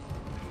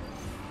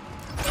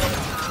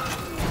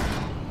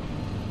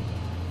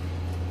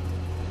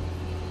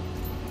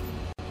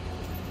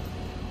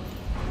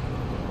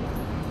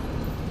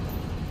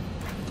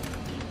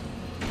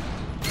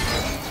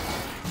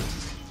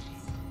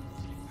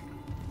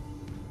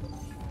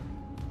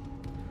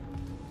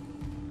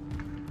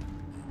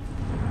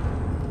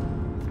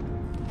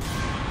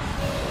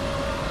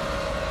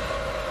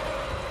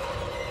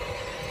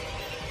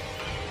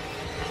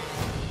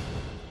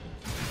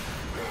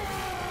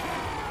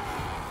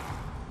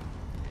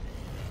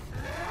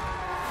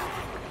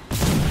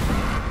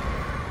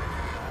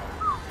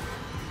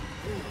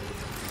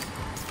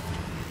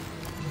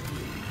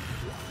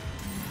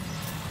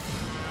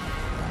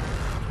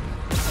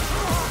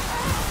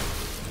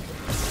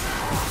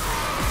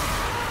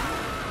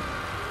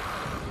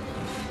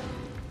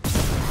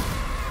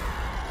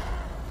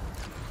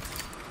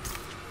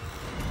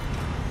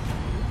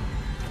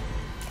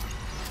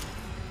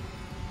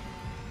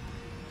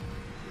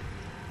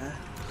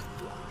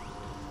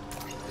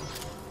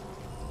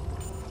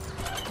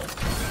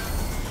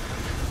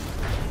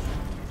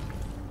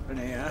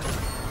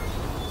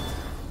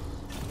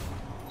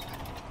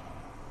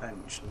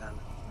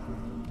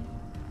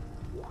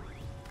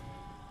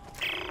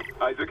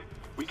 Isaac,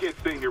 we can't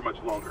stay here much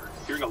longer.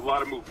 Hearing a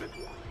lot of movement.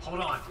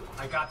 Hold on.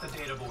 I got the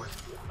data board.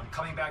 I'm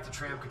coming back to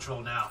tram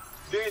control now.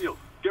 Daniel,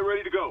 get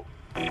ready to go.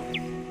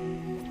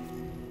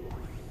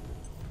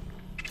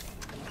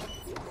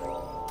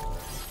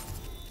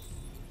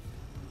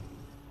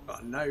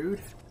 Got a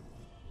node.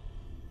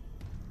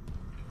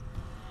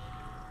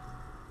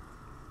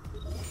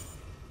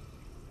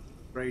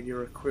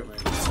 Radio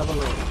equipment. Let's have a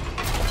look.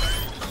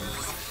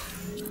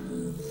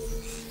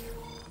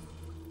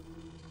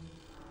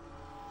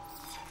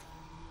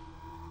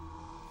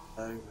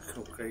 So we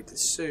can upgrade the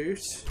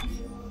suit.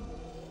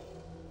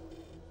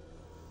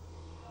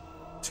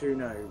 2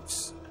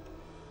 nodes.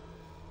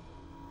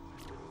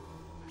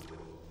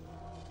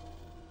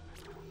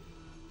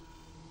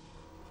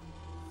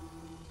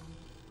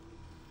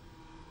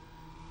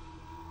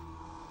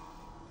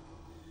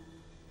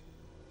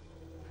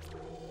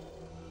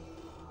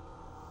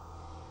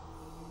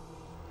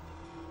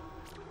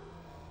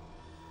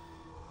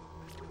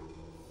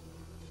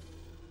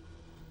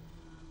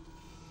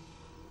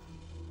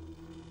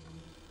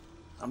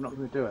 I'm not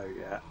going to do it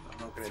yet.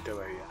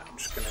 I'm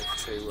just going to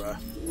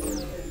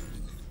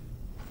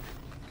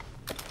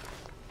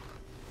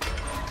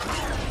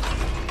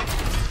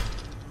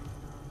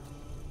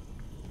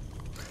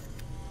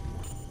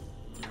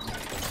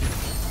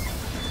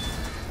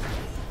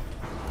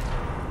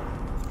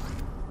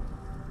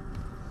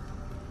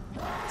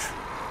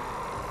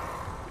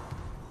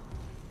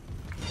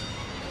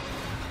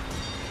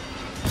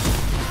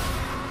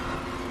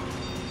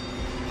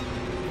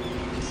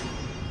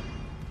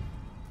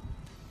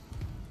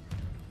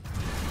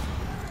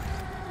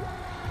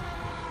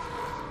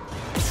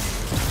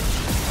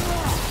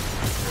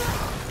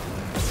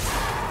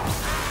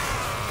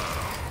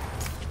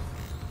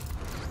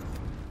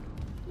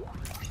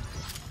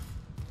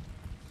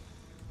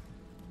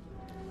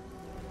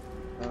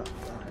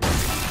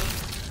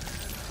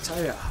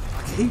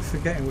I keep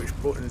forgetting which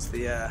button's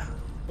the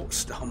butt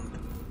stomp.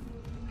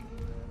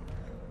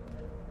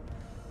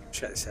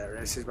 Check this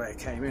area, this is where it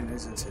came in,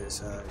 isn't it?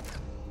 So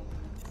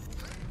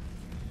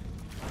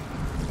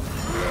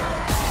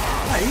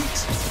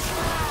wait!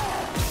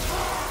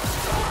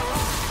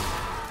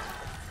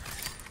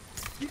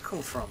 You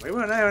come from? We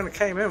weren't there when it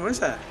came in, was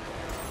it?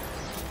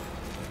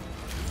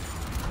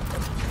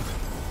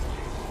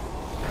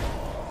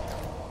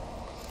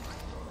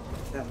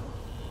 Yeah.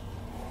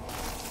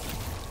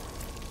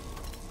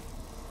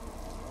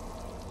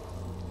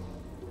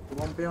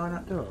 behind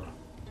that door?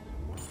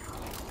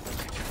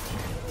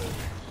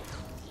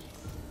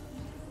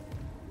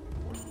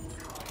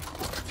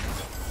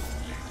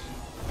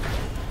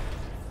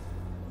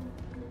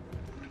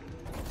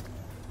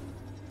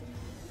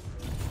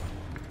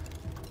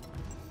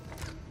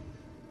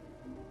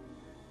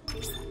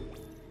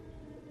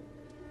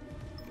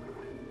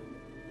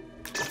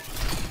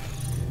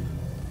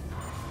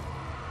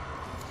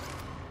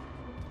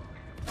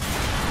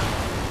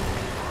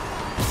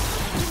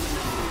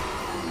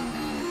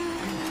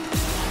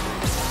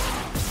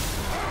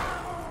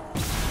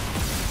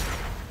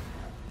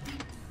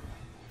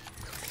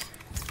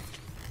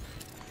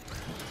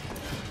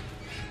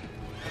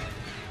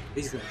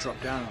 He's going to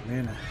drop down on me,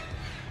 isn't he?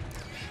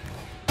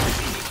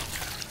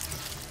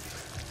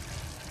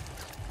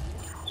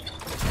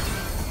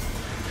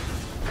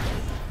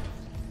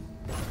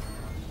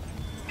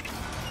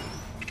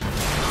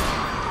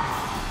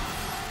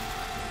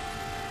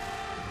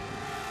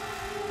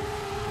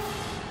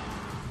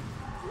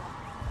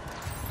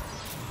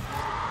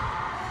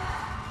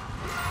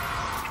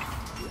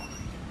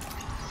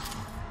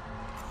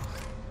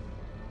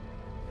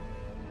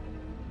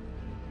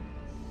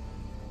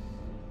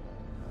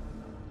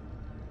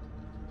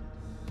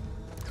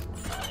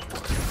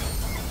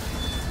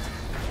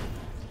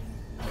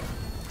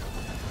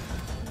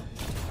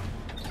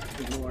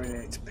 More in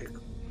here to pick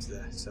up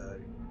there, so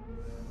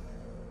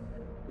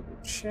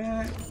double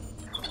check.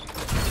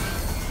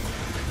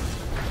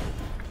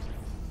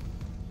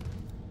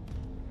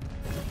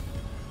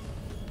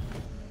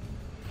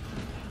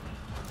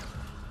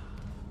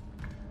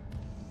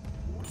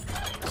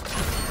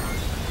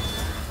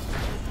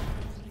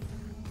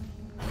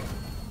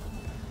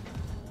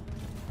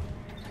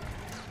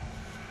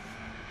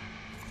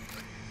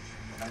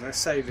 I'm going to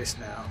save this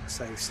now,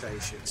 save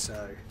station,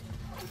 so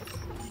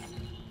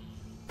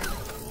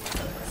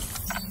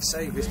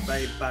save this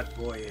bad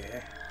boy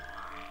here.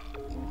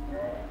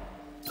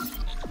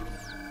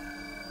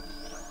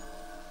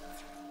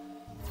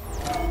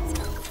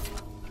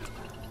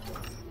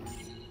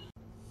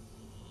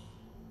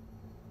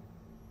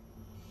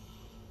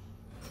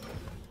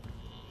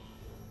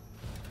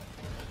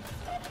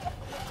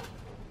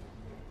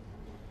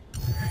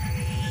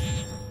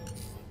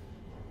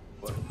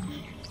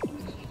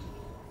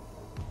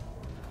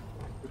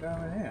 Go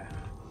down here.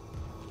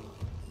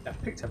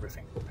 I've picked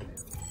everything up in here.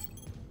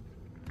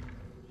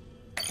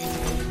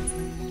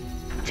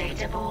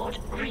 Data board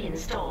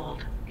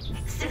reinstalled.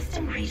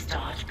 System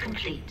restart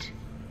complete.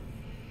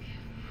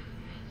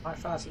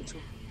 5,000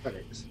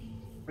 credits.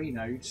 3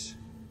 nodes.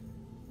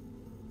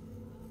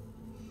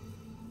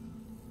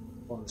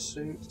 1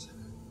 suit.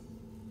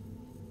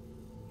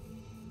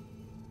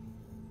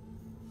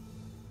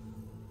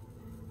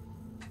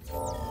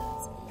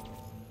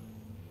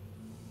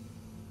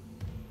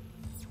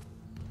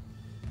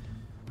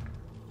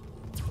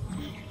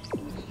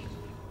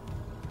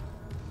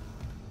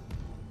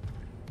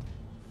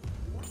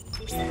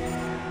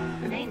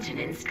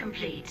 Maintenance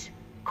complete.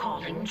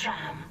 Calling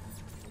tram.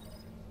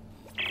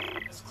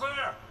 It's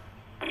clear.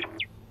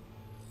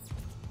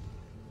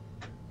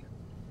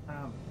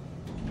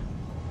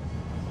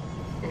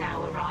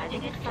 Now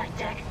arriving at flight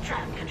deck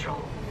tram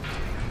control.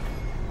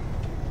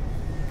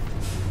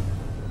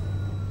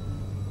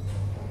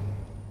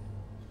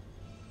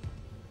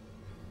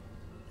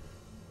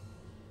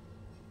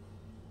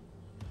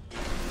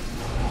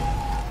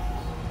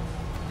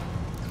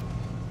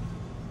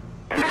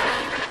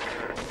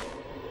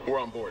 We're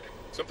on board.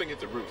 Something hit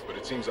the roof, but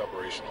it seems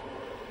operational.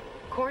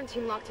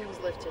 Quarantine lockdown's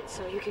lifted,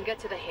 so you can get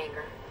to the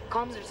hangar.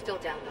 Comms are still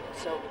down though,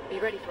 so be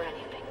ready for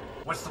anything.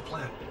 What's the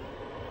plan?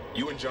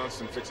 You and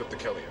Johnston fix up the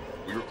Kellyan.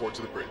 We report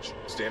to the bridge.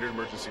 Standard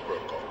emergency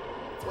protocol.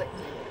 What?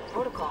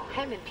 Protocol?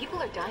 Hammond, people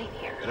are dying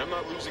here. And I'm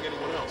not losing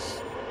anyone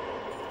else.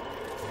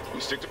 We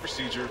stick to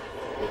procedure.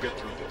 We'll get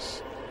through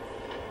this.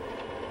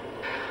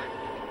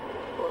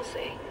 We'll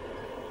see.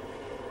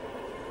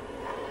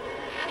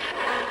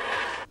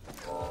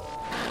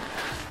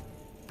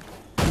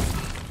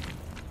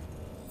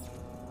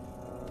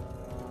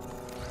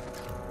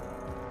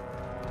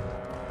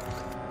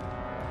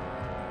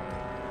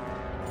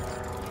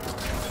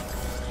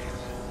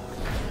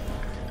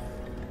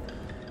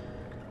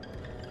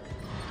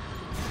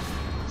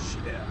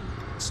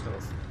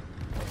 Stuff.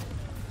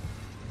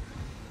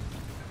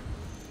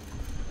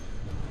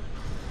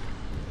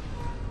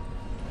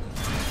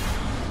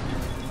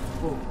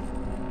 Oh,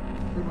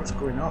 too much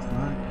going off,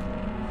 man.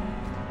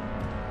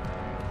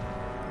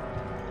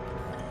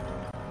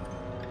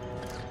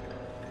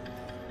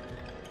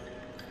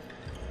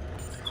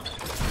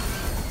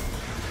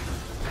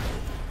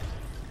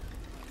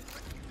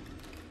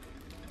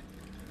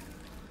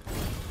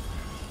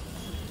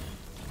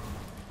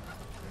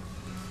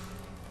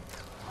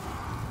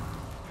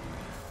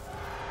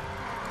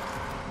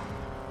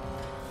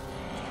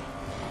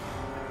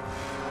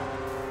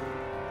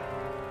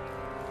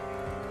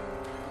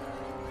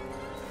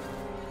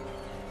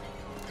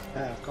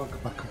 Yeah, I've got to go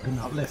back up in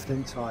that lift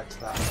inside to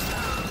that.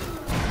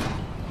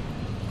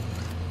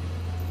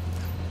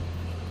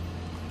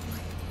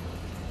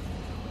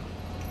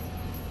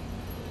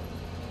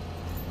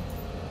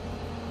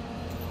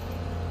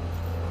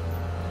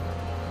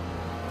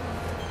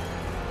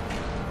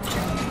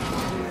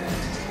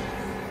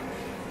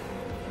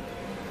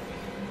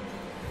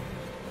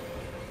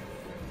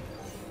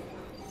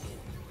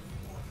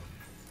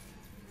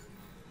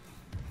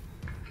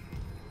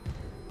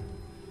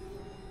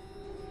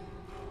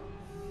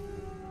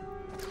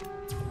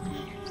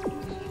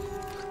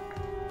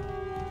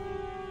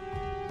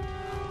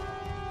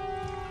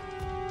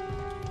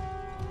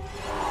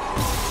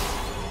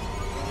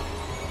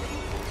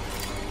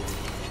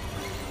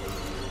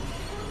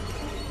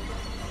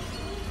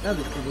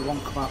 know there's going to be one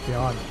come out the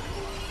island.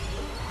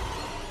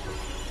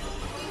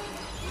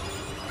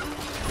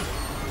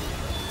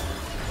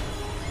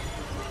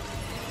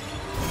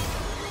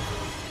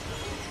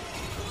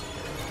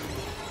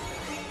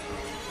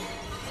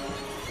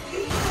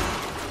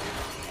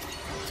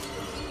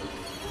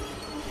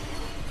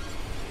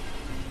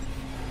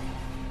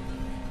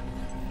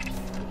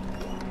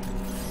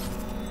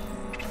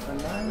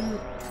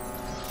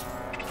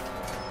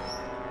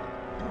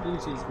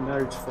 Use these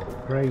nodes for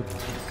upgrading.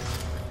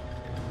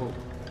 Oh.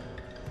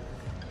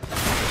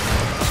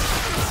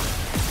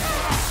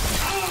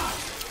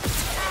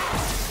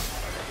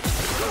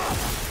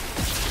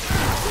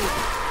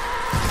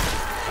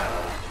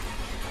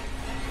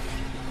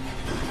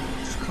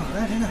 Just like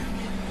that, isn't it?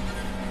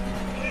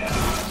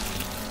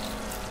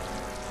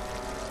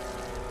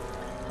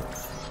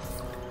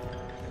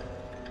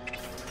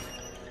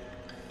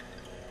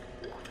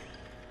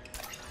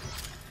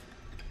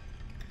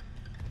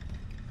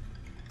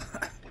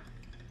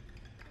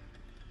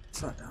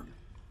 That down.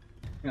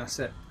 Yeah, that's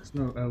it. There's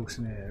no else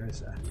in here,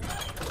 is there?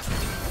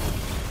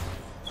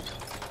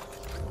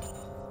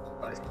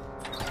 Right.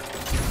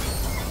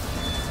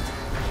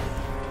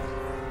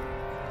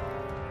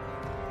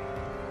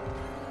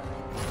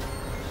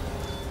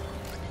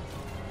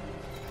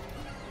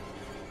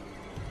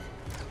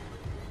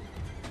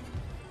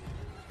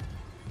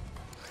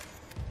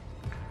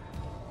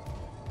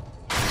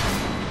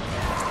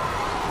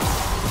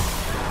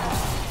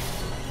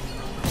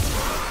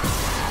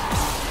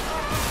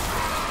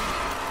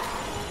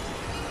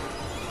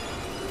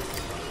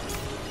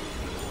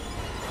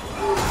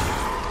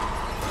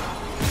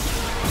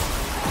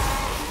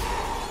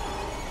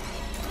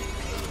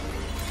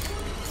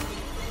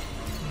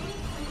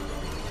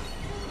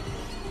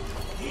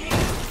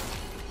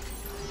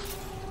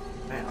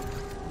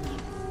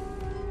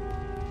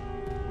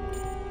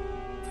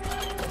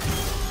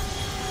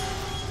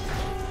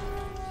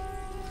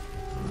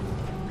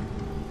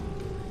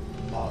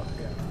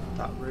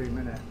 Room,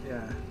 innit?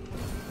 Yeah.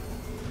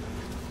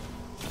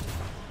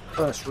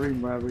 First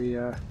room where we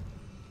I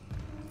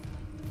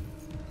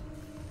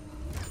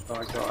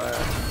got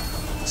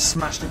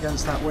smashed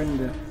against that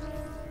window.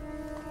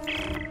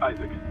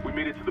 Isaac, we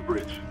made it to the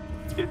bridge.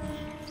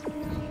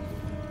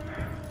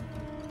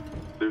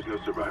 There's no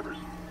survivors.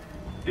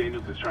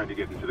 Daniels is trying to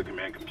get into the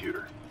command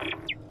computer.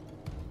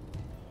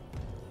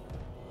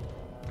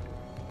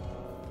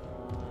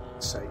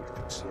 Saved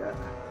us yet.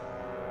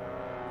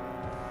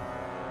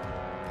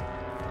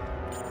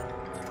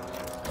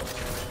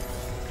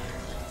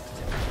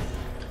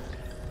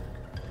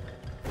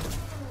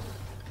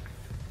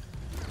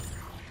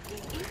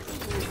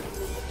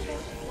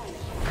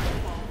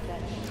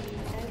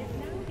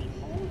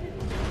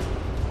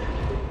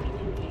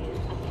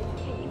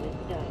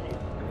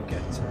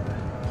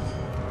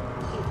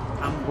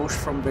 Ambush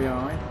from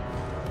behind.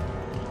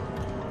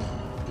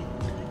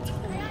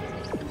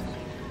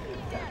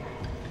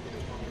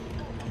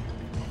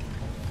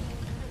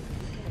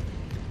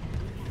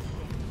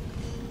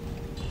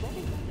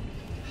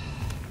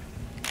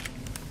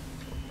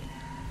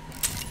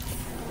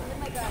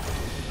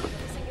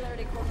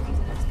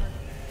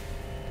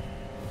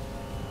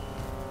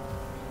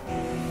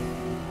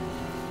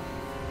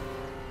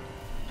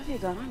 What have you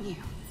got on you?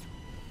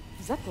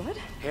 Is that blood?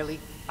 Haley,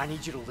 I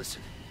need you to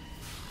listen.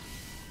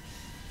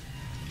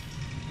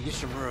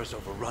 Ishimura's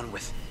overrun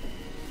with...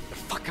 they're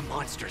fucking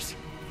monsters.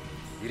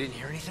 You didn't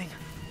hear anything?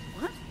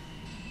 What?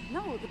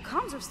 No, the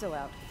comms are still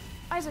out.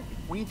 Isaac...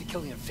 We need the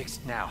Killian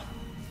fixed now.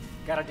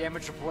 Got a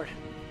damage report?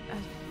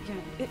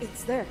 Yeah,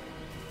 it's there.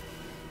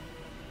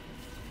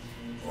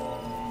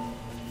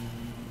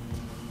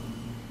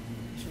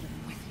 Should have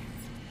been with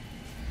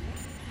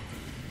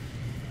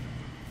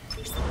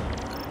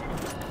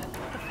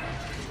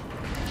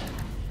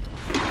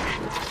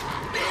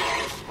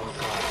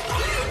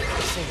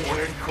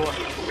Singularity core.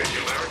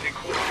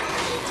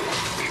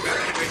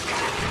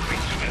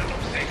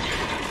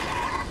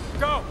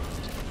 Go!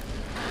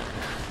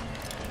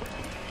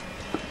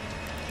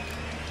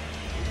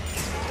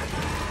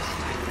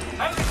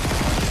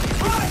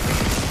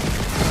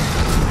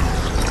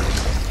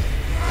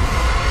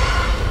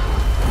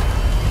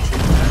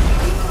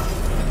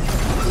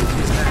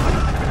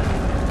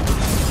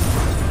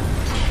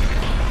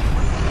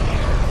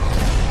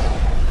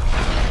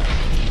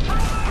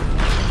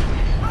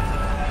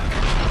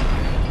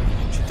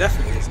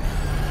 Definitely isn't.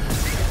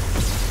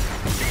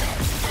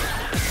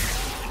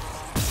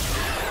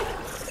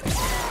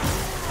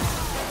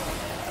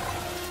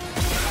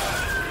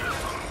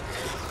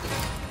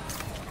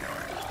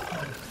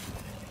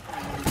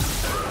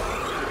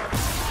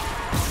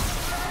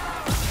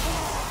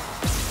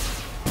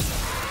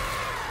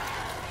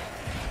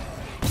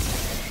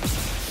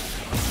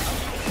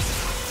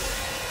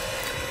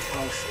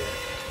 Oh shit.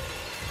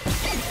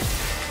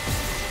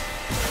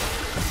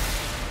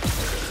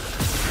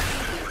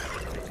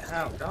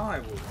 How die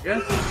will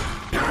get?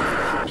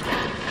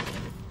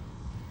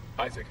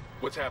 Isaac,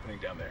 what's happening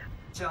down there?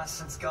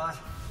 Johnson's gone.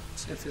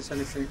 See if there's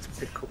anything to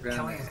pick up down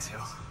Killing there. it too.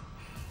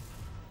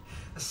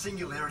 The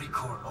singularity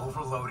core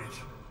overloaded.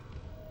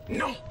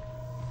 No!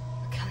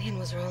 Kellyan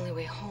was our only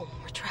way home.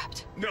 We're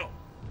trapped. No!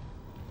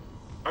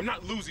 I'm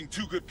not losing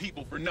two good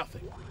people for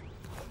nothing.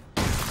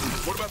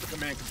 What about the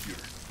command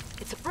computer?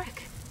 It's a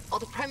brick. All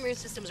the primary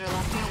systems are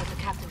locked down with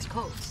the captain's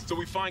codes. So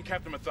we find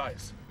Captain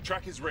Matthias,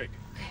 track his rig.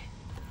 Okay.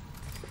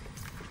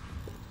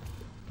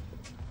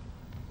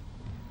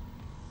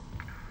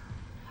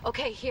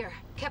 Okay, here.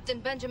 Captain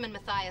Benjamin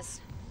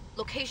Matthias.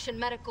 Location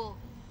medical.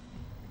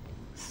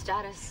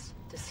 Status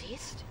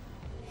deceased?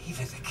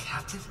 Even the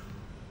captain?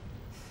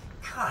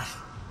 God.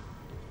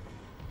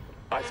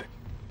 Isaac,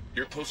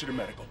 you're closer to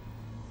medical.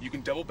 You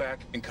can double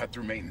back and cut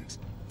through maintenance.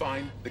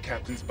 Find the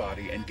captain's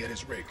body and get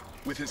his rig.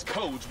 With his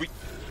codes, we...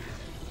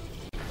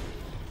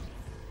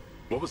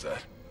 What was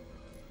that?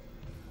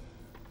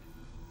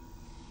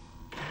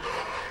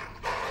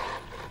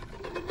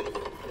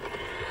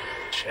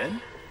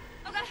 Chen?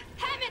 Okay,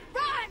 Hammond,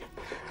 run!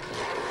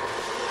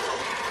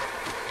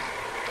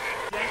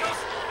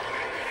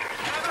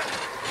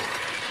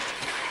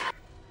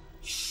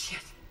 Shit.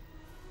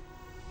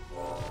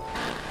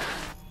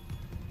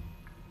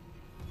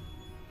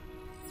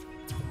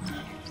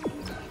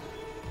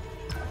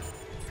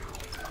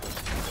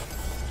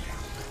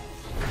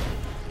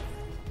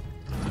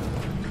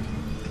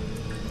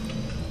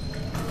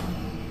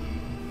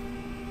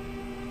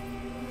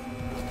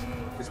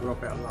 Because we're a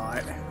bit of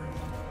light.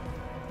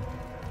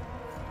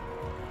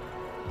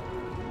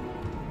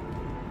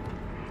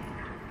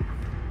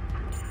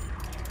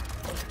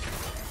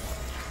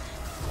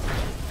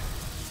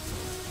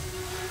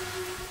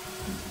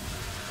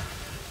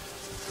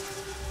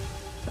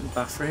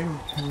 Bathroom,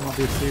 and there'll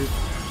be a few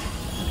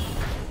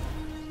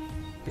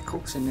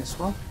pickles in this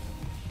one,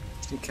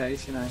 just in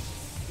case, you know.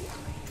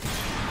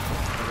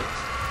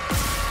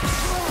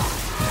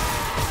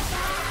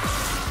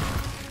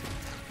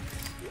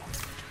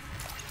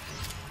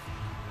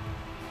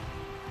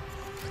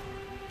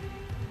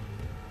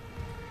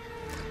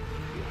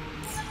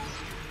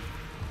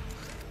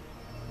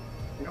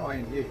 You know, I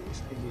ain't used.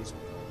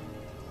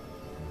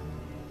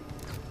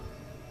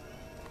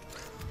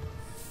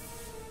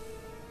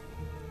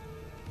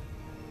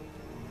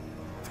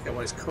 Forget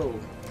what it's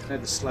called. They're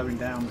the slowing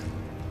down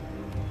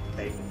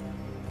thing.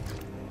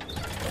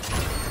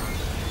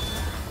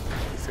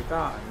 I've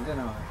forgotten, didn't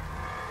I?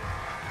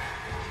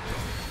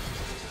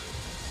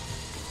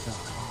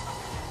 Oh.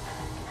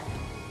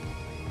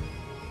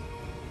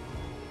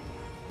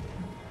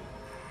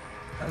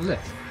 A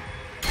lift.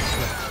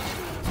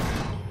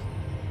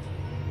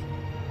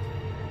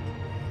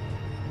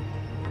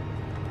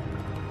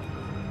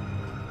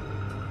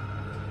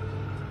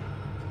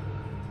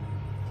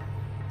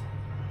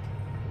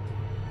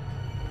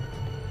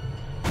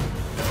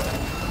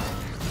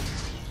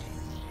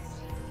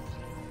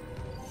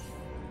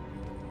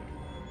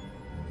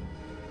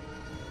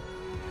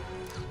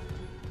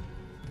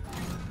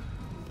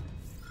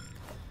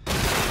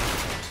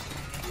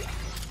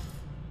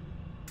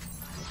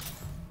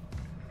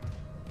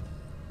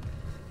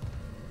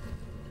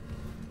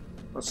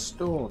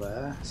 Store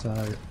there, so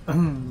we're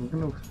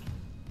going to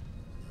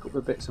put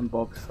the bits and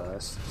bobs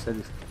first. So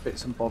there's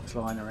bits and bobs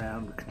lying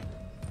around, we can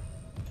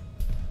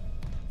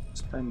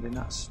spend in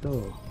that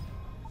store.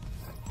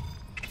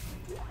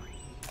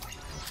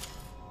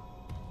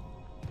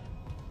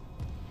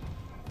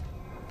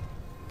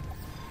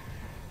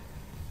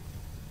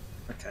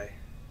 Okay.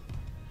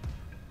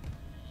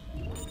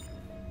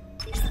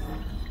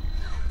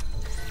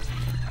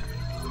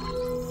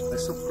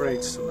 Let's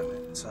upgrade some of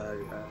it. So.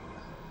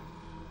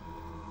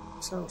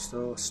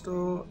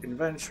 Store,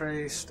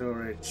 inventory,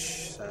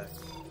 storage. So,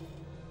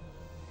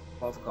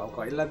 what I've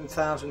got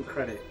 11,000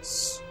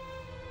 credits.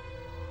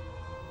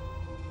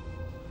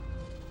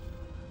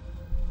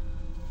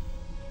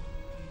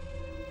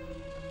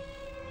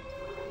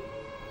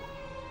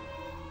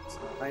 So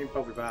I ain't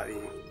bothered about the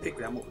pick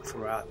them up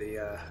throughout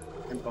the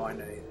and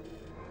buying any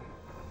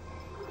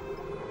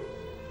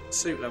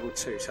suit level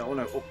 2. So I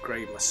want to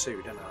upgrade my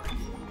suit, don't I?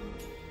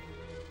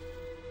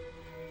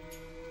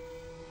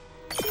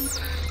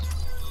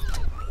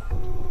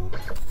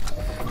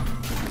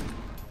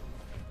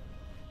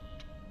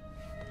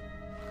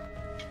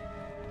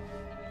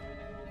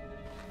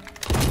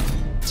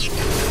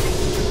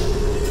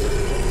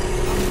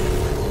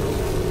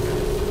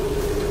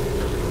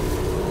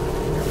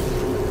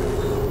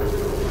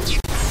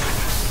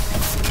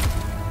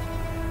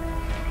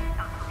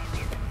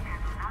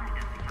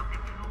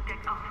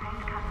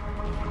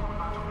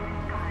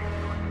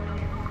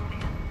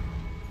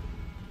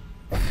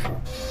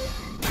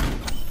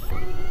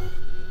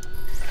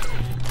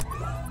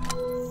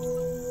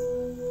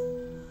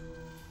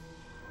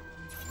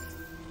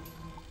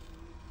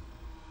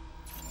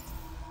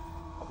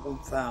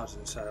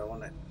 So I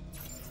want it.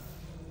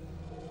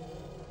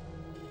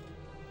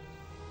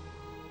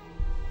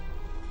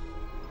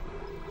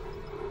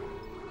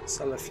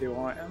 Sell a few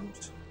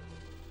items.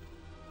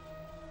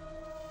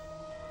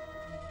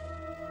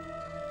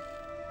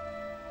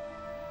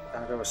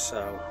 How do I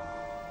sell?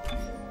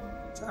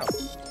 Sell.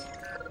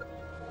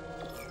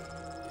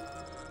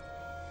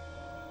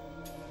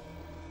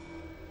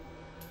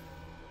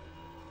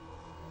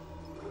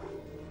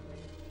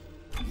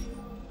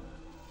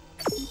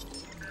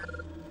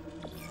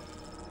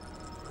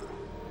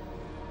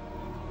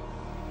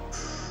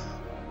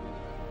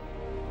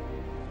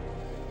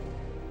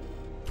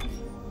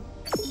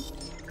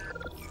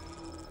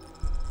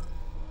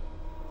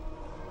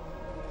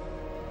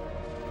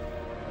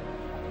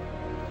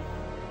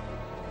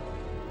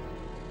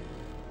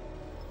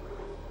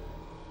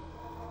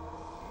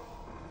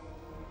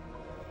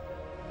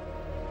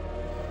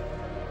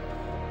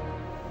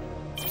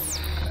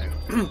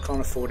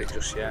 Can't afford it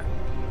just yet.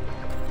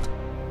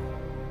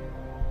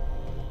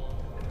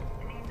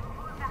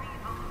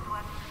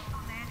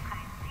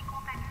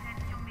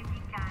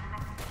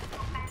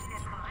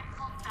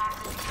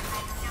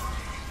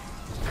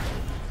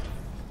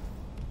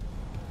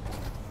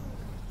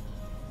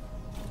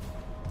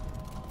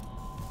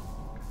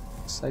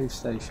 Save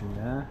station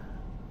there.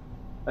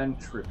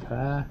 Bench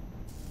repair.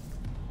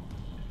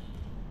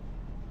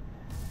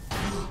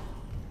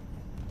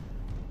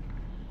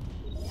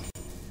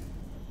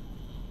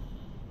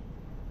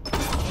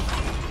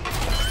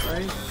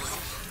 Right.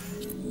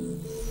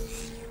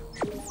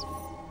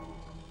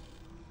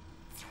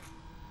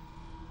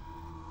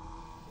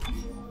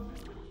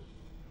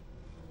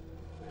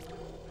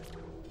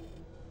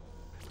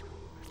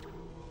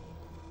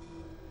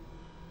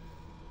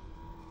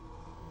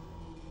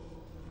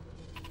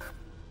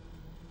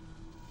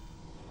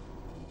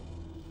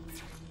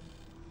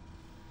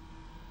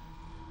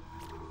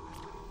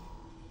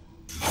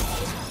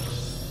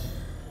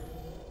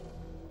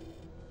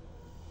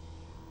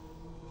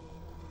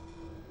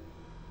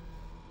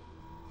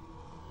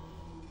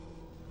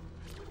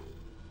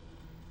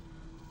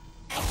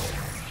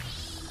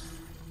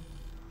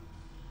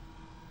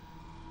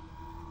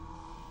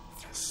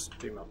 Let's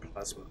do my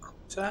plasma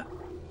cutter.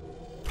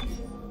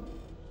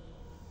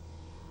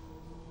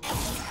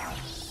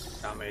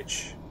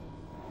 Damage.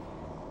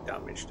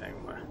 Damage,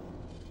 don't we?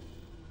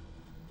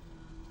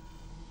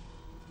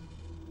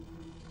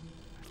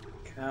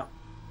 Cap.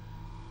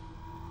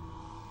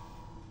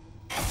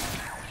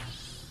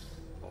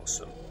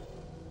 Awesome.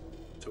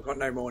 So we've got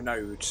no more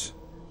nodes.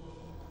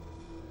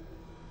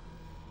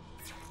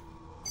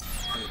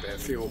 And a bit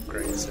of few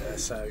upgrades there,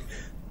 so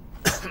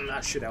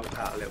that should help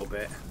out a little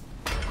bit.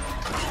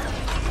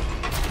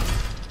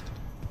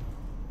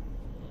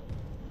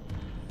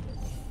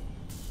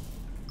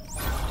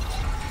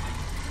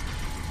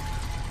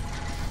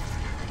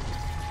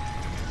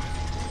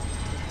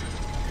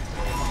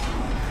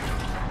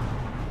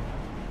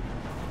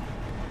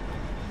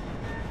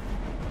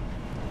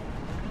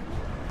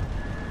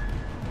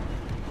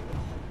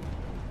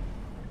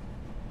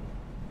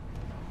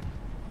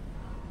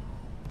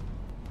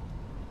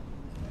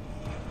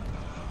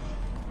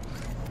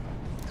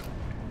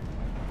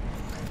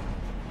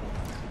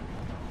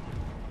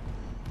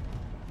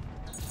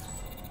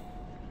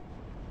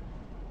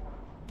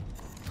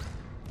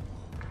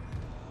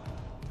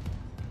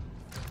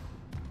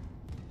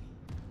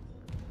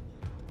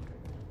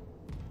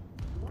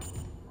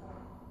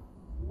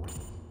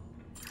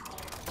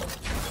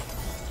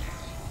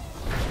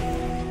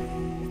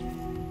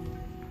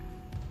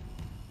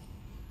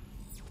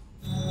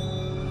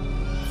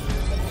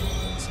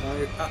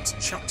 That's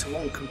chapter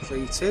 1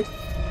 completed.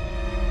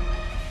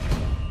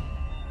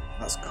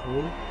 That's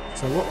cool.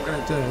 So what we're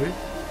going to do,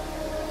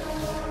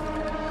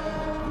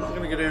 I'm not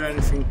going to do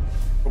anything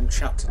from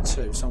chapter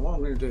 2. So what I'm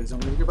going to do is I'm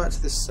going to go back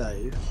to this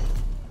save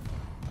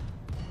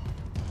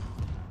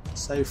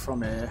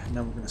from here, and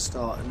then we're going to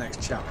start the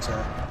next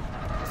chapter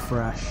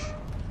fresh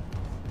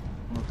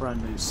on a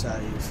brand new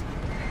save.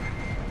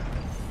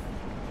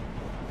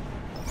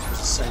 There's a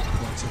save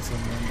point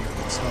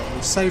from so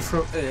we'll save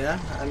from here,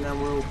 and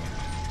then we'll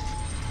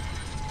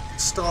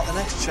start the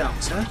next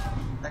chapter,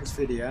 next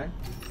video.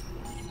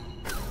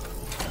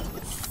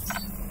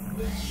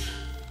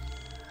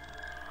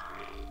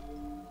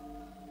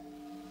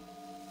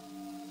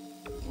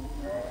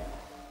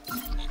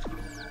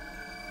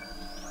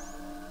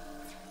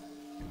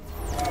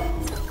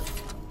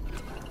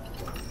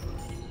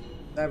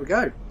 There we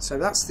go. So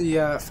that's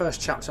the first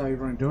chapter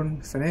over and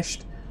done,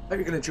 finished. Hope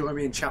you're going to join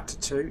me in chapter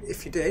 2.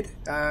 If you did,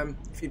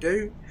 if you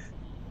do,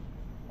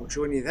 I'll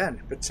join you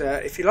then. But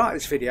if you like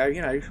this video,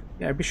 you know,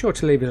 be sure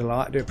to leave it a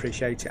like. I do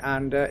appreciate it.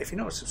 And if you're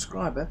not a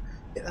subscriber,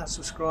 hit that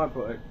subscribe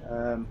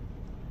button.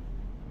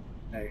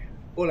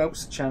 All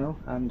helps the channel,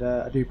 and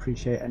I do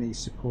appreciate any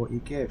support you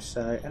give.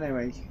 So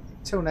anyway,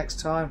 until next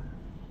time,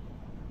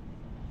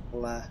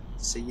 I'll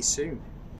see you soon.